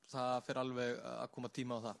 Það fyrir alveg að koma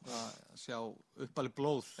tíma á það að sjá uppalið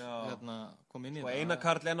blóð koma inn í það. Og Einar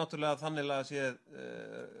Karl náttúrulega þannig að sé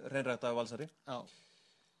hreinræktaður valsari. Já.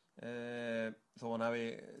 Þó hann hafi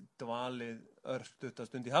dvalið örstutta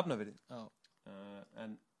stund í Hafnarfirði. Já.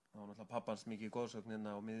 En það var náttúrulega pappans mikið góðsögn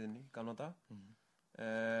hérna á miðunni, gamla dag.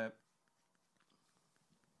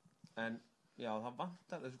 En já, það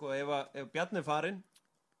vantar, sko, ef Bjarni er farinn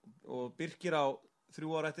og Birkir á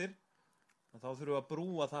 3 ára eftir, þá þurfum við að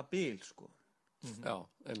brúa það bil, sko. Já,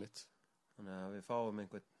 einmitt. Þannig að við fáum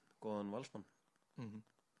einhvern góðan valsmann.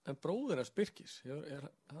 En bróðir hans Birkis, er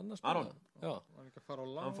hann að spila? Aron. Já. Var ekki að fara á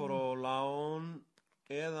lán? Hann fór á lán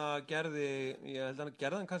eða ég held að hann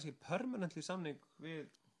gerði hann kannski permanently samning við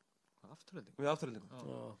Afturheldingu.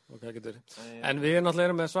 Já, ok, getur. En við náttúrulega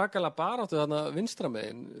erum með svakalega baráttu þarna vinstra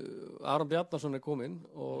megin. Aron Bjarnason er kominn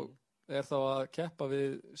og er þá að keppa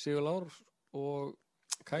við Sigur Lár og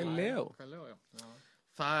Kai Leo. Kai Leo, já.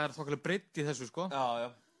 Það er þokkalega breytt í þessu, sko. Já.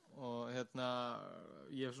 Og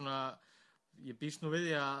ég býst nú við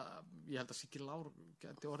því að ég held að Siggi Lár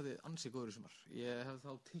geti orðið ansi góður í sumar. Ég hef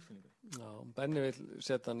þá tilfinningu. Já, Benni vil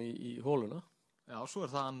setja hann í hóluna. Já, svo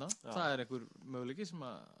er það annað. Já. Það er einhver möguleiki sem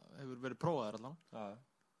hefur verið prófaður allan. Já.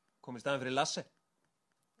 Kom í staðinn fyrir Lasse.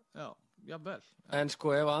 Já, jafnvel. En sko,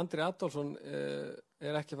 ef Andri Adolfsson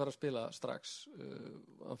er ekki að fara að spila strax,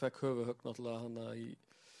 hann fekk höfuhögg náttúrulega hann í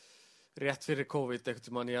rétt fyrir COVID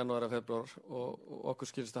ekkert mann í janúar og febrúar og okkur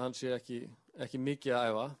skilst að hann sé ekki mikið að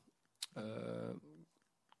æfa.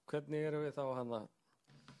 Hvernig erum við þá hann að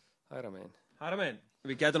hægra megin? Hægra megin?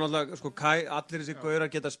 Við getum náttúrulega, sko, allir þessi gaurar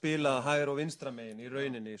geta spilað hægra og vinstra megin í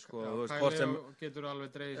rauninni, sko. Já, Kai getur alveg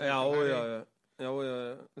dreigð. Já,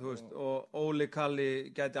 þú veist, og Óli Kalli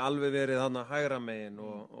geti alveg verið hann að hægra megin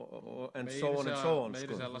og en so on, sko.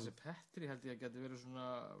 Meiri segja Lasse Petri held ég að geti verið svona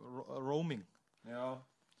roaming. Já.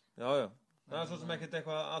 Það er svo sem ekkert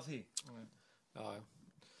eitthvað að því. Já.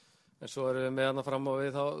 En svo erum við með hann fram á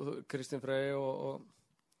við þá Kristinn Frey og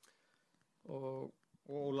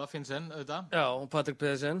Óla Finnsen, auðvitað. Já, og Patrik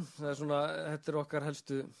Pedersen. Það er svona, þetta er okkar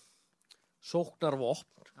helstu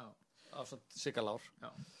sóknarvopn af Sigga Lár.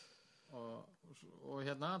 Já. Og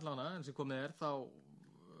hérna allavega, eins og komið þá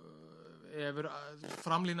hefur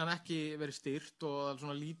framlínan ekki verið styrt og það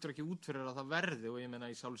svona lítur ekki út fyrir að það verði og ég meina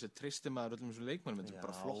í sjálfu sér treysti maður öllum þessum leikmönnum, þetta er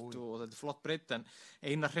bara flott og þetta er flott breytt en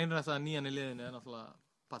eina hreinræktaða nýjan í liðinu er náttúrulega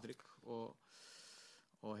Patrik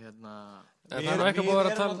og hérna við erum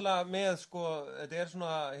náttúrulega með, sko, þetta er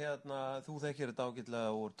svona þú þekkir þetta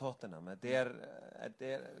ágætlega úr Tottenham, þetta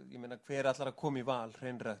er ég meina hver ætlar að koma í val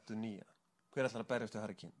hreinræktu nýja, hver ætlar að berjast við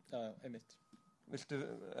Harry Kane? Já, einmitt. Viltu,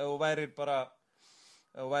 ef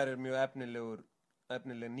þú værir mjög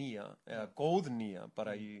efnileg nýja eða góð nýja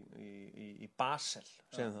bara í Basel,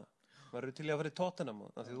 segjum það væri til í að fara í Tottenham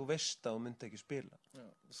af því þú veist að þú myndi ekki spila. Já.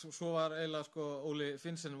 Svo var eiginlega, sko, Óli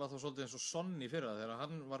Finnsen var þá svolítið eins og Sonny fyrra þegar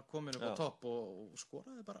hann var komin upp á topp og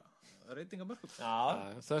skoraði bara reytingamörkum.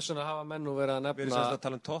 Já, þess vegna hafa menn nú verið að nefna. Við erum sérst að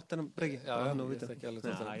tala um Tottenham, Breki. Já, ég þekki alveg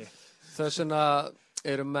Tottenham. Þess vegna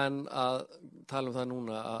eru menn að tala um það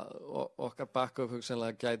núna að okkar backup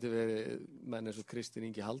hugsanlega gæti verið menn eins og Kristinn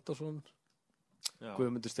Ingi Halldórsson,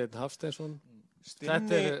 Guðmundur Steinn Hafsteinsson.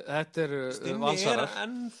 Þetta eru valsarar. Er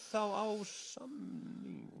ennþá á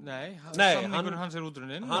samning? Nei, samningurinn hans er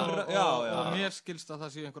útrunninn og mér skilst að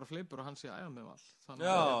það sé einhverja fleipur og hann sé að æfa með Val. Þannig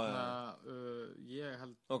að ég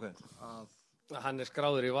held að hann er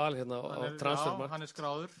skráður í Val hérna á transfermarkt. Já, hann er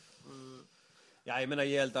skráður. Já,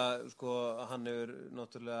 ég held að sko hann hefur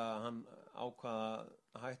náttúrulega hann ákvaða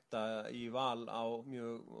að hætta í Val á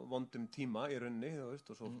mjög vondum tíma í rauninni, þú veist,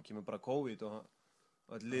 og svo kemur bara COVID og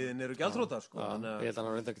liðin eru gjaldþrota, sko. Ég held að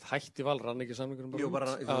hann reynda ekkert hætt í Val, rann ekki samningurum bara. Jú,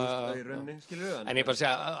 bara í rauninni, skilur við. En ég bara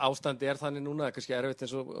segja, ástandi er þannig núna, kannski erfitt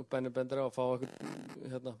eins og Benni bendur á að fá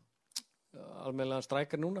eitthvað almennilegan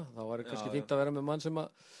strækjar núna. Þá var kannski fínt að vera með mann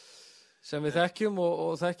sem við þekkjum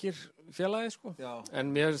og þekkir félagið, sko. Já.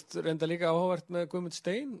 En mér finnst reynda líka áhugavert með Guðmund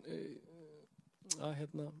Steinn að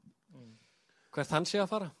hvert hann sé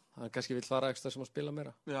að fara. Hann kannski vill fara ekstra sem að spila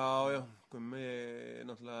meira. Já, Gummi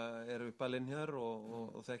náttúrulega er uppalinn hér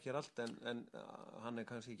og þekkir allt en hann er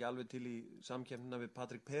kannski ekki alveg til í samkeppnina við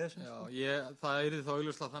Patrik Pedersen. Já, það yrði þá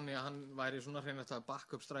augljóslega þannig að hann væri svona hreinlega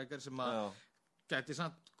backup striker sem að gæti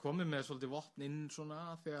samt komið með svolítið vopn inn svona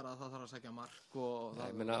þegar að það þarf að sækja mark og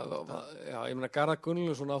Ég meina Garðar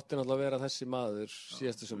Gunnlaugsson átti náttúrulega að vera þessi maður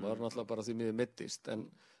síðastu sumar, náttúrulega bara því miður meiddist,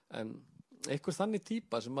 en einhver þannig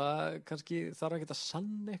típa sem að kannski þarf ekki að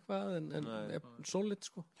sanna eitthvað en er solid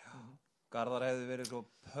sko. Garðar hefði verið svo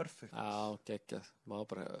perfect. Já, geggjað. Maður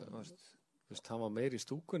bara, hann var meir í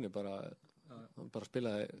stúkunni bara, hann bara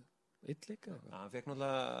spilaði eitt leik eða eitthvað. Hann fekk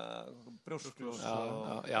náttúrulega brjósklos.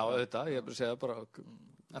 Já, auðvitað, ég segja bara.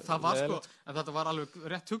 En það var sko, en þetta var alveg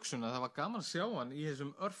rétt hugsun að það var gaman að sjá hann í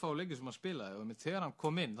þessum örfáu leikjum sem hann spilaði og þegar hann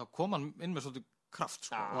kom inn, þá kom hann inn með svolítið kraft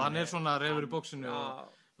sko og hann er svona refur í bóksinu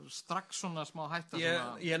og strax svona smá hætta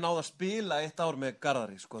ég náði að spila 1 ár með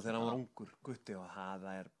Garðari sko þegar hann var ungur gutti og það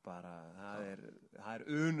er bara það er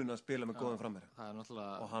unun að spila með góðum framherja. Það er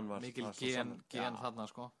náttúrulega mikil gen þarna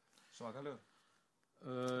sko. Svakalegur.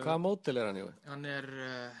 Hvaða mótil er hann, Jói? Hann er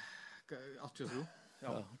 83. Já,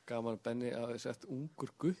 gaman Benni að sett ungur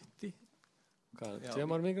gutti. Hvað, 10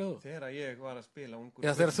 ára mingur þú? Þegar ég var að spila ungur.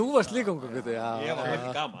 Já, þegar þú varst líka ungur gutti. Ég var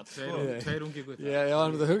ekki gamall. Tveir ungi gutti. Já,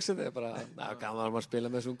 hann myndi að hugsa þetta bara, gaman að maður spila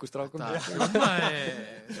með þessu ungu strákum. Það hljómaði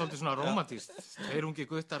svolítið svona romantískt. Tveir ungi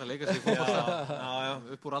guttar að leika sig í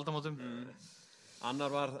fótbolta upp úr aldamótum.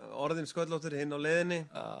 Annar var orðinn sköllóttur hinn á leiðinni.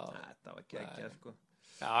 Þetta var geggjað sko.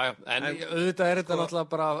 Já, en auðvitað er þetta náttúrulega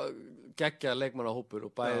bara geggjað leikmannahópur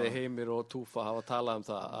og bæði Heimir og Túfa hafa talað um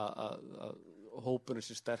það að hópurinn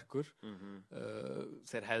sé sterkur.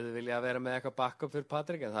 Þeir hefðu viljað vera með eitthvað backup fyrir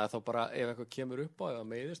Patrik en það er þá bara ef eitthvað kemur upp á eða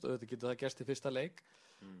meiðist og auðvitað getur það gerst í fyrsta leik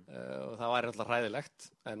og það væri alltaf hræðilegt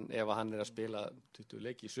en ef hann er að spila 20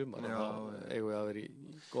 leiki í sumar þá eigum við að vera í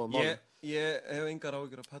góðum málum. Ég hef engar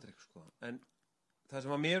áhyggjur af Patrik sko en það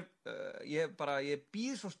sem að mér ég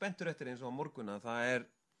býð svo spenntur eftir eins og á morgun að það er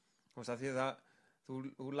því að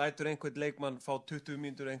þú lætur einhvern leikmann fá 20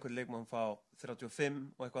 mínútur einhvern leikmann fá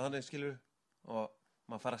 35 og eitthvað þannig skilur og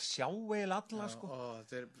maður fara að sjá eiginlega alla sko.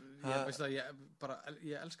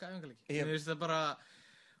 Ég elska æfingarleiki. Mér finnst það bara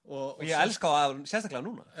og ég elska það sérstaklega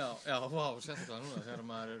núna. Já, sérstaklega núna þegar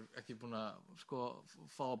maður er ekki búinn að sko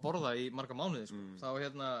fá að borða í marga mánuði sko. Þá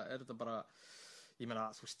er þetta bara ég meina,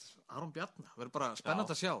 þú veist, Aron Bjarnar verður bara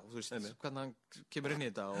spennandi að sjá, þú veist, hvernig hann kemur inn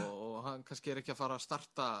í þetta og hann kannski er ekki að fara að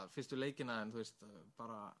starta fyrstu leikina en þú veist,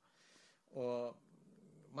 bara og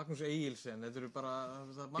Magnús Egilsen, þetta eru bara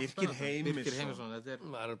Birkir Heimisson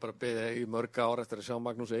maður er bara beðið í mörg ár eftir að sjá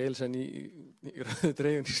Magnús Egilsen í rauðu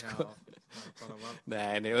treyjunni sko.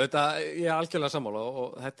 Nei, ég er algjörlega sammála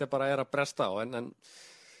og þetta bara er að bresta á en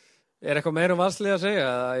er eitthvað meira valslið að segja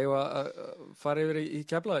að ég var að fara yfir í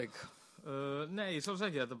Keflavík? Nei, ég svolítið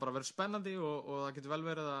ekki, þetta bara verður spennandi og það getur vel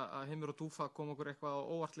verið að Heimir og Túfa koma okkur eitthvað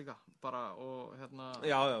óvart líka bara og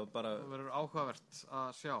bara verður áhugavert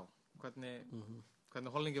að sjá hvernig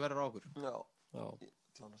holningi verður á okkur.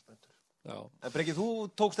 Klána spenntur. En Breki, þú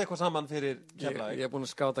tókst eitthvað saman fyrir Keflavík? Ég er búinn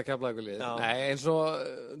að skáta Keflavíkulið. Nei, eins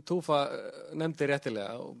og Túfa nefndi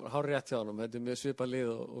réttilega og hár rétt hjá honum, þetta er mjög svipað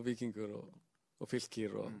lið og Víkingur og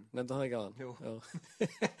Fylkir og nefndi það ekki á hann. Jú.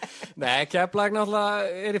 Nei, Keflavík náttúrulega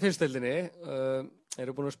er í fyrstdeildinni,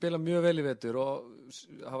 eru búin að spila mjög vel í vetur og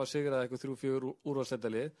hafa sigrað eitthvað 3-4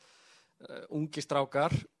 úrvalsdeildarlið. Ungi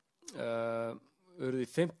strákar, urðu í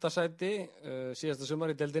 5. sæti síðasta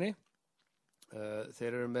sumar í deildinni. Þeir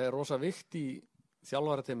eru með rosa vikt í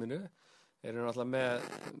þjálfarateyminu. Þeir eru náttúrulega með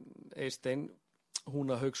Eystein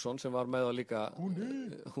Húna Hauksson sem var með á líka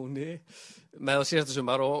Húni með á síðasta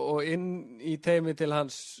sumar og inn í teymi til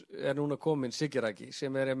hans er núna komin Siguraki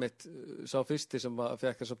sem er einmitt sá fyrsti sem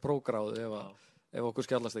fekk þessa prógráðu ef okkur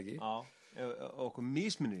skjallast ekki. Okkur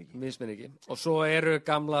misminnir ekki. Og svo eru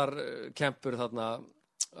gamlar kempur þarna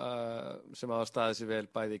sem hafa staðið sér vel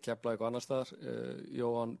bæði í Keflavík og annar staðar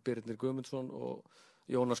Jóhann Birnir Guðmundsson og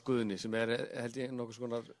Jónas Guðni sem er held ég nokkuð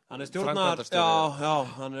skonar hann er stjórnar, já,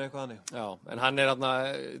 hann er eitthvað hannig já, en hann er þarna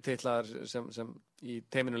titlaður sem í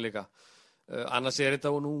teiminu líka annars er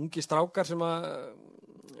þetta nú ungi strákar sem að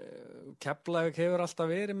Keflavík hefur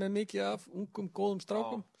alltaf verið með mikið af ungum góðum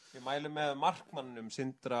strákum ég mælu með markmannum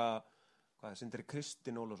Sindri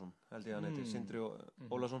Kristinn Ólafsson held ég hann heitir, Sindri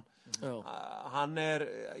Ólafsson hann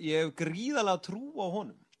ég hef gríðalega trú á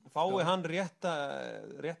honum fái hann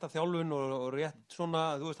rétta þjálfun og rétt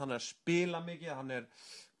svona, þú veist, hann er að spila mikið, hann er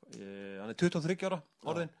 23 ára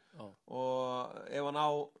orðinn og ef hann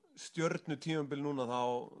á stjörnu tímabil núna þá,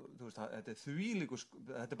 þú veist, þetta er þvílíkur,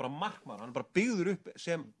 þetta er bara markmaður, hann er bara byggður upp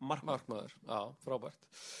sem markmaður. Já, frábært.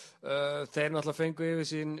 Þeir náttúrulega fengu yfir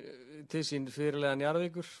til sín fyrirlegan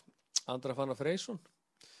Njarðvíkur, Andra Fannar Freysson,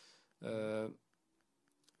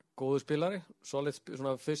 góður spilari, solid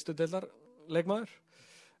svona fyrstu deildar leikmaður.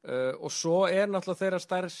 Og svo er náttúrulega þeirra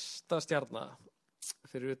stærsta stjarna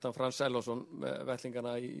fyrir utan Frans Elvason með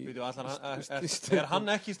vettlingana Býtu, hann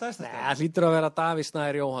ekki stærsta? Nei, það hlýtur að vera Davíð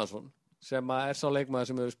Snær Jóhannsson sem er sá leikmaður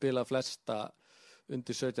sem hefur spilað flesta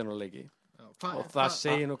undir 17 ára leiki og það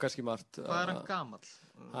segir nú kannski margt. Hvað hann gamall?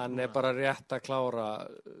 Hann er bara rétt að klára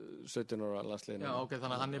 17 ára landsliðinu. Já, ok,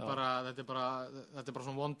 þannig að hann er bara, þetta er bara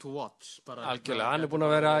svona one to watch. Algjörlega, hann er búinn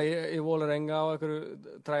að vera í Vålerenga á einhverju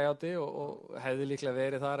træjáti og hefði líklega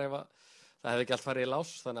verið þar ef það hefði ekki allt farið í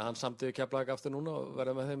lás, þannig að hann samtidig Keflavík aftur núna og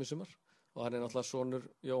verða með þeim í sumar. Og hann er náttúrulega sonur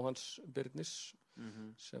Jóhanns Birnis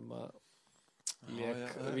sem að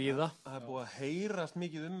lék víða. Það er búið að heyrast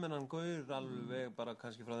mikið hennan gaur alveg bara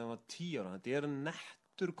kannski frá þegar hann var 10 ára. Þetta er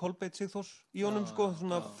nettur Kolbeinn Sigþórs í honum sko,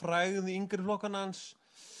 svona frægð í yngri flokkana hans.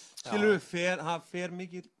 Skilur við, það fer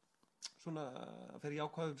mikið svona, fer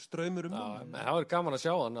jákvæður straumur hann. Já, það var gaman að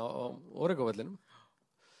sjá hann á Órigóvellinum.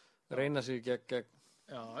 Reyna sig gegn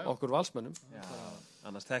okkur valsmönnum. Já,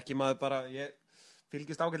 annars þekki maður bara, ég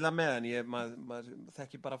fylgist ágætlega með en maður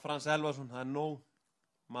þekki bara Frans Elvason, það er nóg.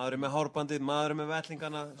 Maður er með hárbandið, maður er með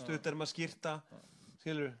vettlingana, stuttar með skýrta,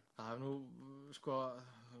 skilur við? Það er nú, sko,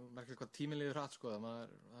 merkir hvað tíminn líður hratt, sko.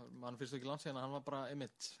 Mann finnst ekki langt síðan að hann var bara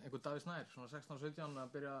einhver Davíð Snær, svona 16-17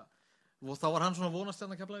 að byrja, og þá var hann svona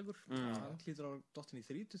vonastjarna Keflavíkur. Hann hlýtur á dottin í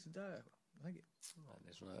 30 í dag eitthvað, það ekki? Það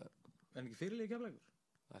er svona... En ekki fyrirlið Keflavíkur?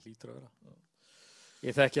 Það hlýtur að vera.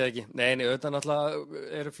 Ég þekki það ekki. Nei, auðvitað náttúrulega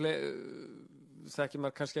eru þekki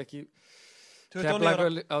maður kannski ekki... 29 ára.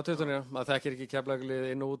 Á 29 ára, maður þekkir ekki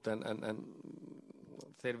Keflavíkurlið inn og út en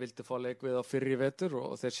þeir vildi fá leik við á fyrri vetur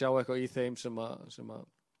og þeir sjá eitthvað í þeim sem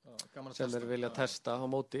þeir vilja testa á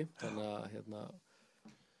móti, þannig að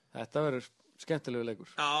þetta verður skemmtilegu leikur.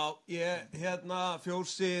 Já,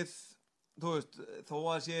 fjósið, þú veist, þó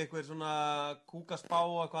að sé eitthvað svona kúkaspá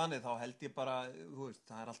og eitthvað annað, þá held ég bara, þú veist,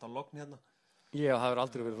 það er alltaf logn hérna. Já, það hefur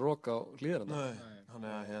aldrei verið rók á hlíðarna. Nei,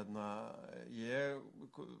 þannig að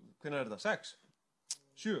hvenær er þetta? 6?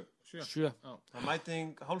 7? 7. Það er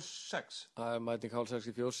mæting 5:30. Það er mæting 5:30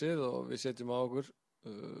 í fjósið og við setjum á okkur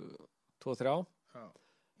 2-3.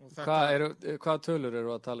 Hvaða tölur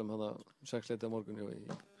eru að tala um hana 6 leiti á morgun?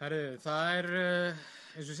 Herri, það er,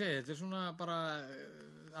 eins og ég segi, þetta er svona bara,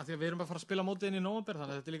 að því að við erum bara að fara að spila mótið inn í nóvember,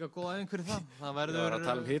 þannig að þetta er líka góð aðeins fyrir það. Það verður... Við erum að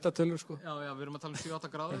tala um hitatölur, sko. Já, við erum að tala um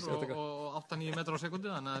 7-8 gráður og 8-9 metrar á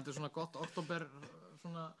sekundi, þannig að þetta er svona gott oktober,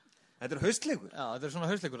 svona... Þetta er haustleikur? Já, þetta er svona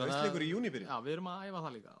haustleikur. Haustleikur í júnibyrjun? Já, við erum að æfa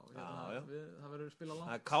það líka. Það verður spila langt.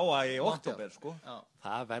 Það er káa í oktober, sko. Já.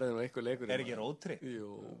 Það verður nú einhver leikur. Er ekki rótri? Jú,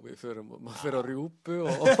 maður fyrir á rjúpu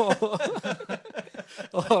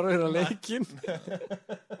og horfir á leikinn.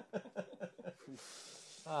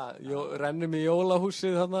 Rennum í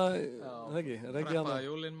jólahúsið þarna, það ekki? Preppaða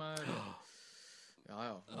jólinn maður.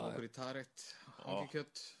 Já, okkur í taritt,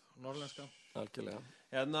 hangikjött, norrlenska. Algjörlega.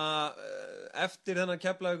 Eftir þennan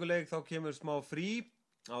Keflavíkurleik þá kemur smá frí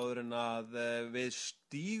áður en að við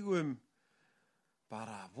stígum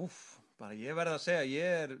bara ég verð að segja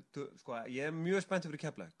ég er mjög spenntur fyrir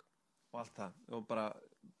Keflavík og allt það og bara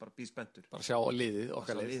býð spenntur bara sjá liðið,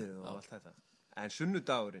 okkar liðið og allt þetta en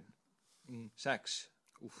sunnudagurinn 6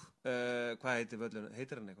 hvað heitir völlurinn?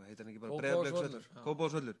 Heitir hann ekki bara Breiðabliksvöllur?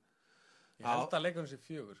 Kópavogsvöllur Ég held að leikurinn sé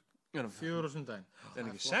 4 4 á sundaginn. Er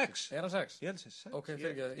ekki 6? Er hann 6? Ég held að 6. Okay,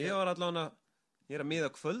 ég var allavega ég er að miða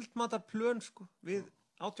kvöldmatarplön sko, við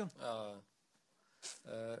 18.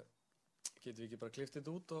 Getum við ekki bara klift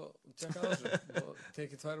þetta út og tjekka þessu og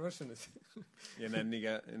tekið 2 versunið? Ég nenni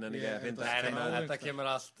ekki að finna þetta kemur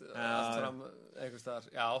allt fram einhvers staðar.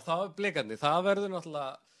 Já, og þá er Blikarnir. Það verður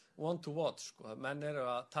náttúrulega one to watch sko. Menn eru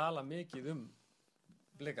að tala mikið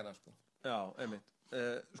Blikarna sko. Já, einmitt.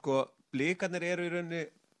 Sko, Blikarnir eru í rauninni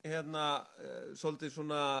svolítið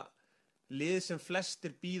svona lið sem flestir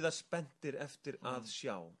bíða spenntir eftir að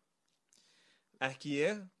sjá. Ekki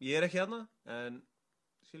ég er ekki hérna, en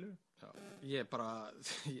Silvi? Ég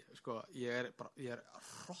er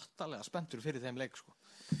hrottalega spenntur fyrir þeim leik, sko.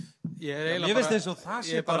 Ég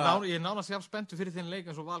er nánast jafn spenntur fyrir þeim leik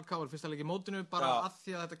eins og Val Káur fyrsta leik í mótinu, bara að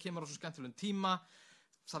því að þetta kemur á svo skemmtilegum tíma.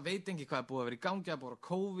 Það veit ekki hvað er búið að vera í gangi, það er búið að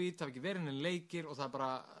COVID, það er ekki verið inn leikir og það er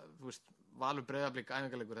bara, þú veist, Valur Breiðablik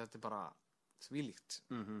æfingarleikur, þetta er bara þvílíkt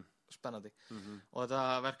spennandi og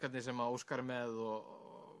þetta verkefni sem að Óskar er með og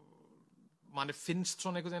manni finnst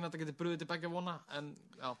svona einhvern veginn að þetta getur brugðið til beggja vona en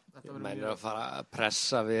já, þetta verður mjög að fara að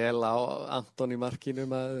pressa vel á Anton í markinu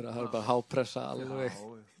maður, það er bara hápressa alveg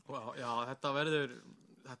já, þetta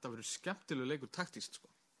verður skemmtilegu leikur taktískt sko.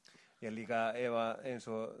 Ég líka eins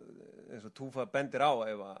og Túfa bendir á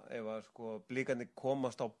ef sko Blikarnir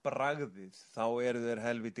komast á bragðið þá eru þeir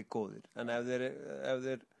helviti góðir en ef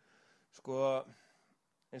þeir sko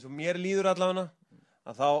eins og mér líður allavega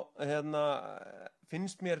að þá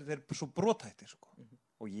finnst mér þeir svo brothættir sko.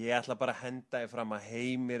 Og ég ætla bara að henda þér fram að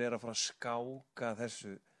Heimir að fara að skáka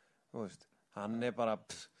þessu, þú veist, hann bara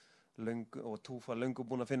löngu, og Túfa löngu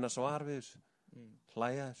búin að finna svar við þessu,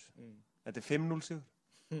 hlæja þessu. Þetta 5-0 sigur.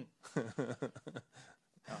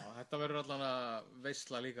 Já, þetta verður allan að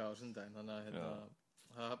veisla líka á sundaginn, þannig að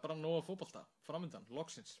það bara nóga fótbolta framöndan,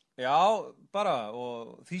 loksins. Já, bara,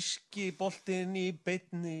 og þýski boltinn í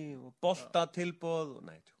beinni og boltatilboð og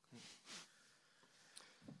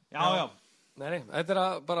Já. Nei,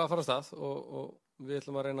 þetta bara að fara á stað og við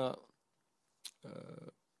ætlum að reyna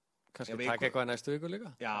kannski taka eitthvað næstu viku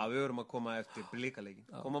líka. Já, við verum að koma eftir blikaleikin,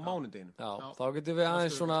 koma á mánudeginum. Já, þá getum við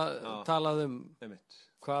aðeins svona talað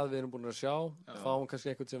hvað við erum búin að sjá, fáum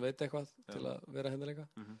kannski eitthvað sem veit eitthvað til að vera hérna líka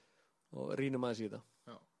og rýnum aðeins í þetta.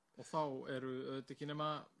 Já, og þá eru auðvitað ekki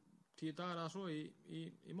nema 10 dagar eða svo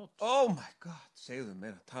í mót. Oh my god, segðu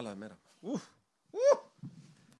meira, talaðu meira.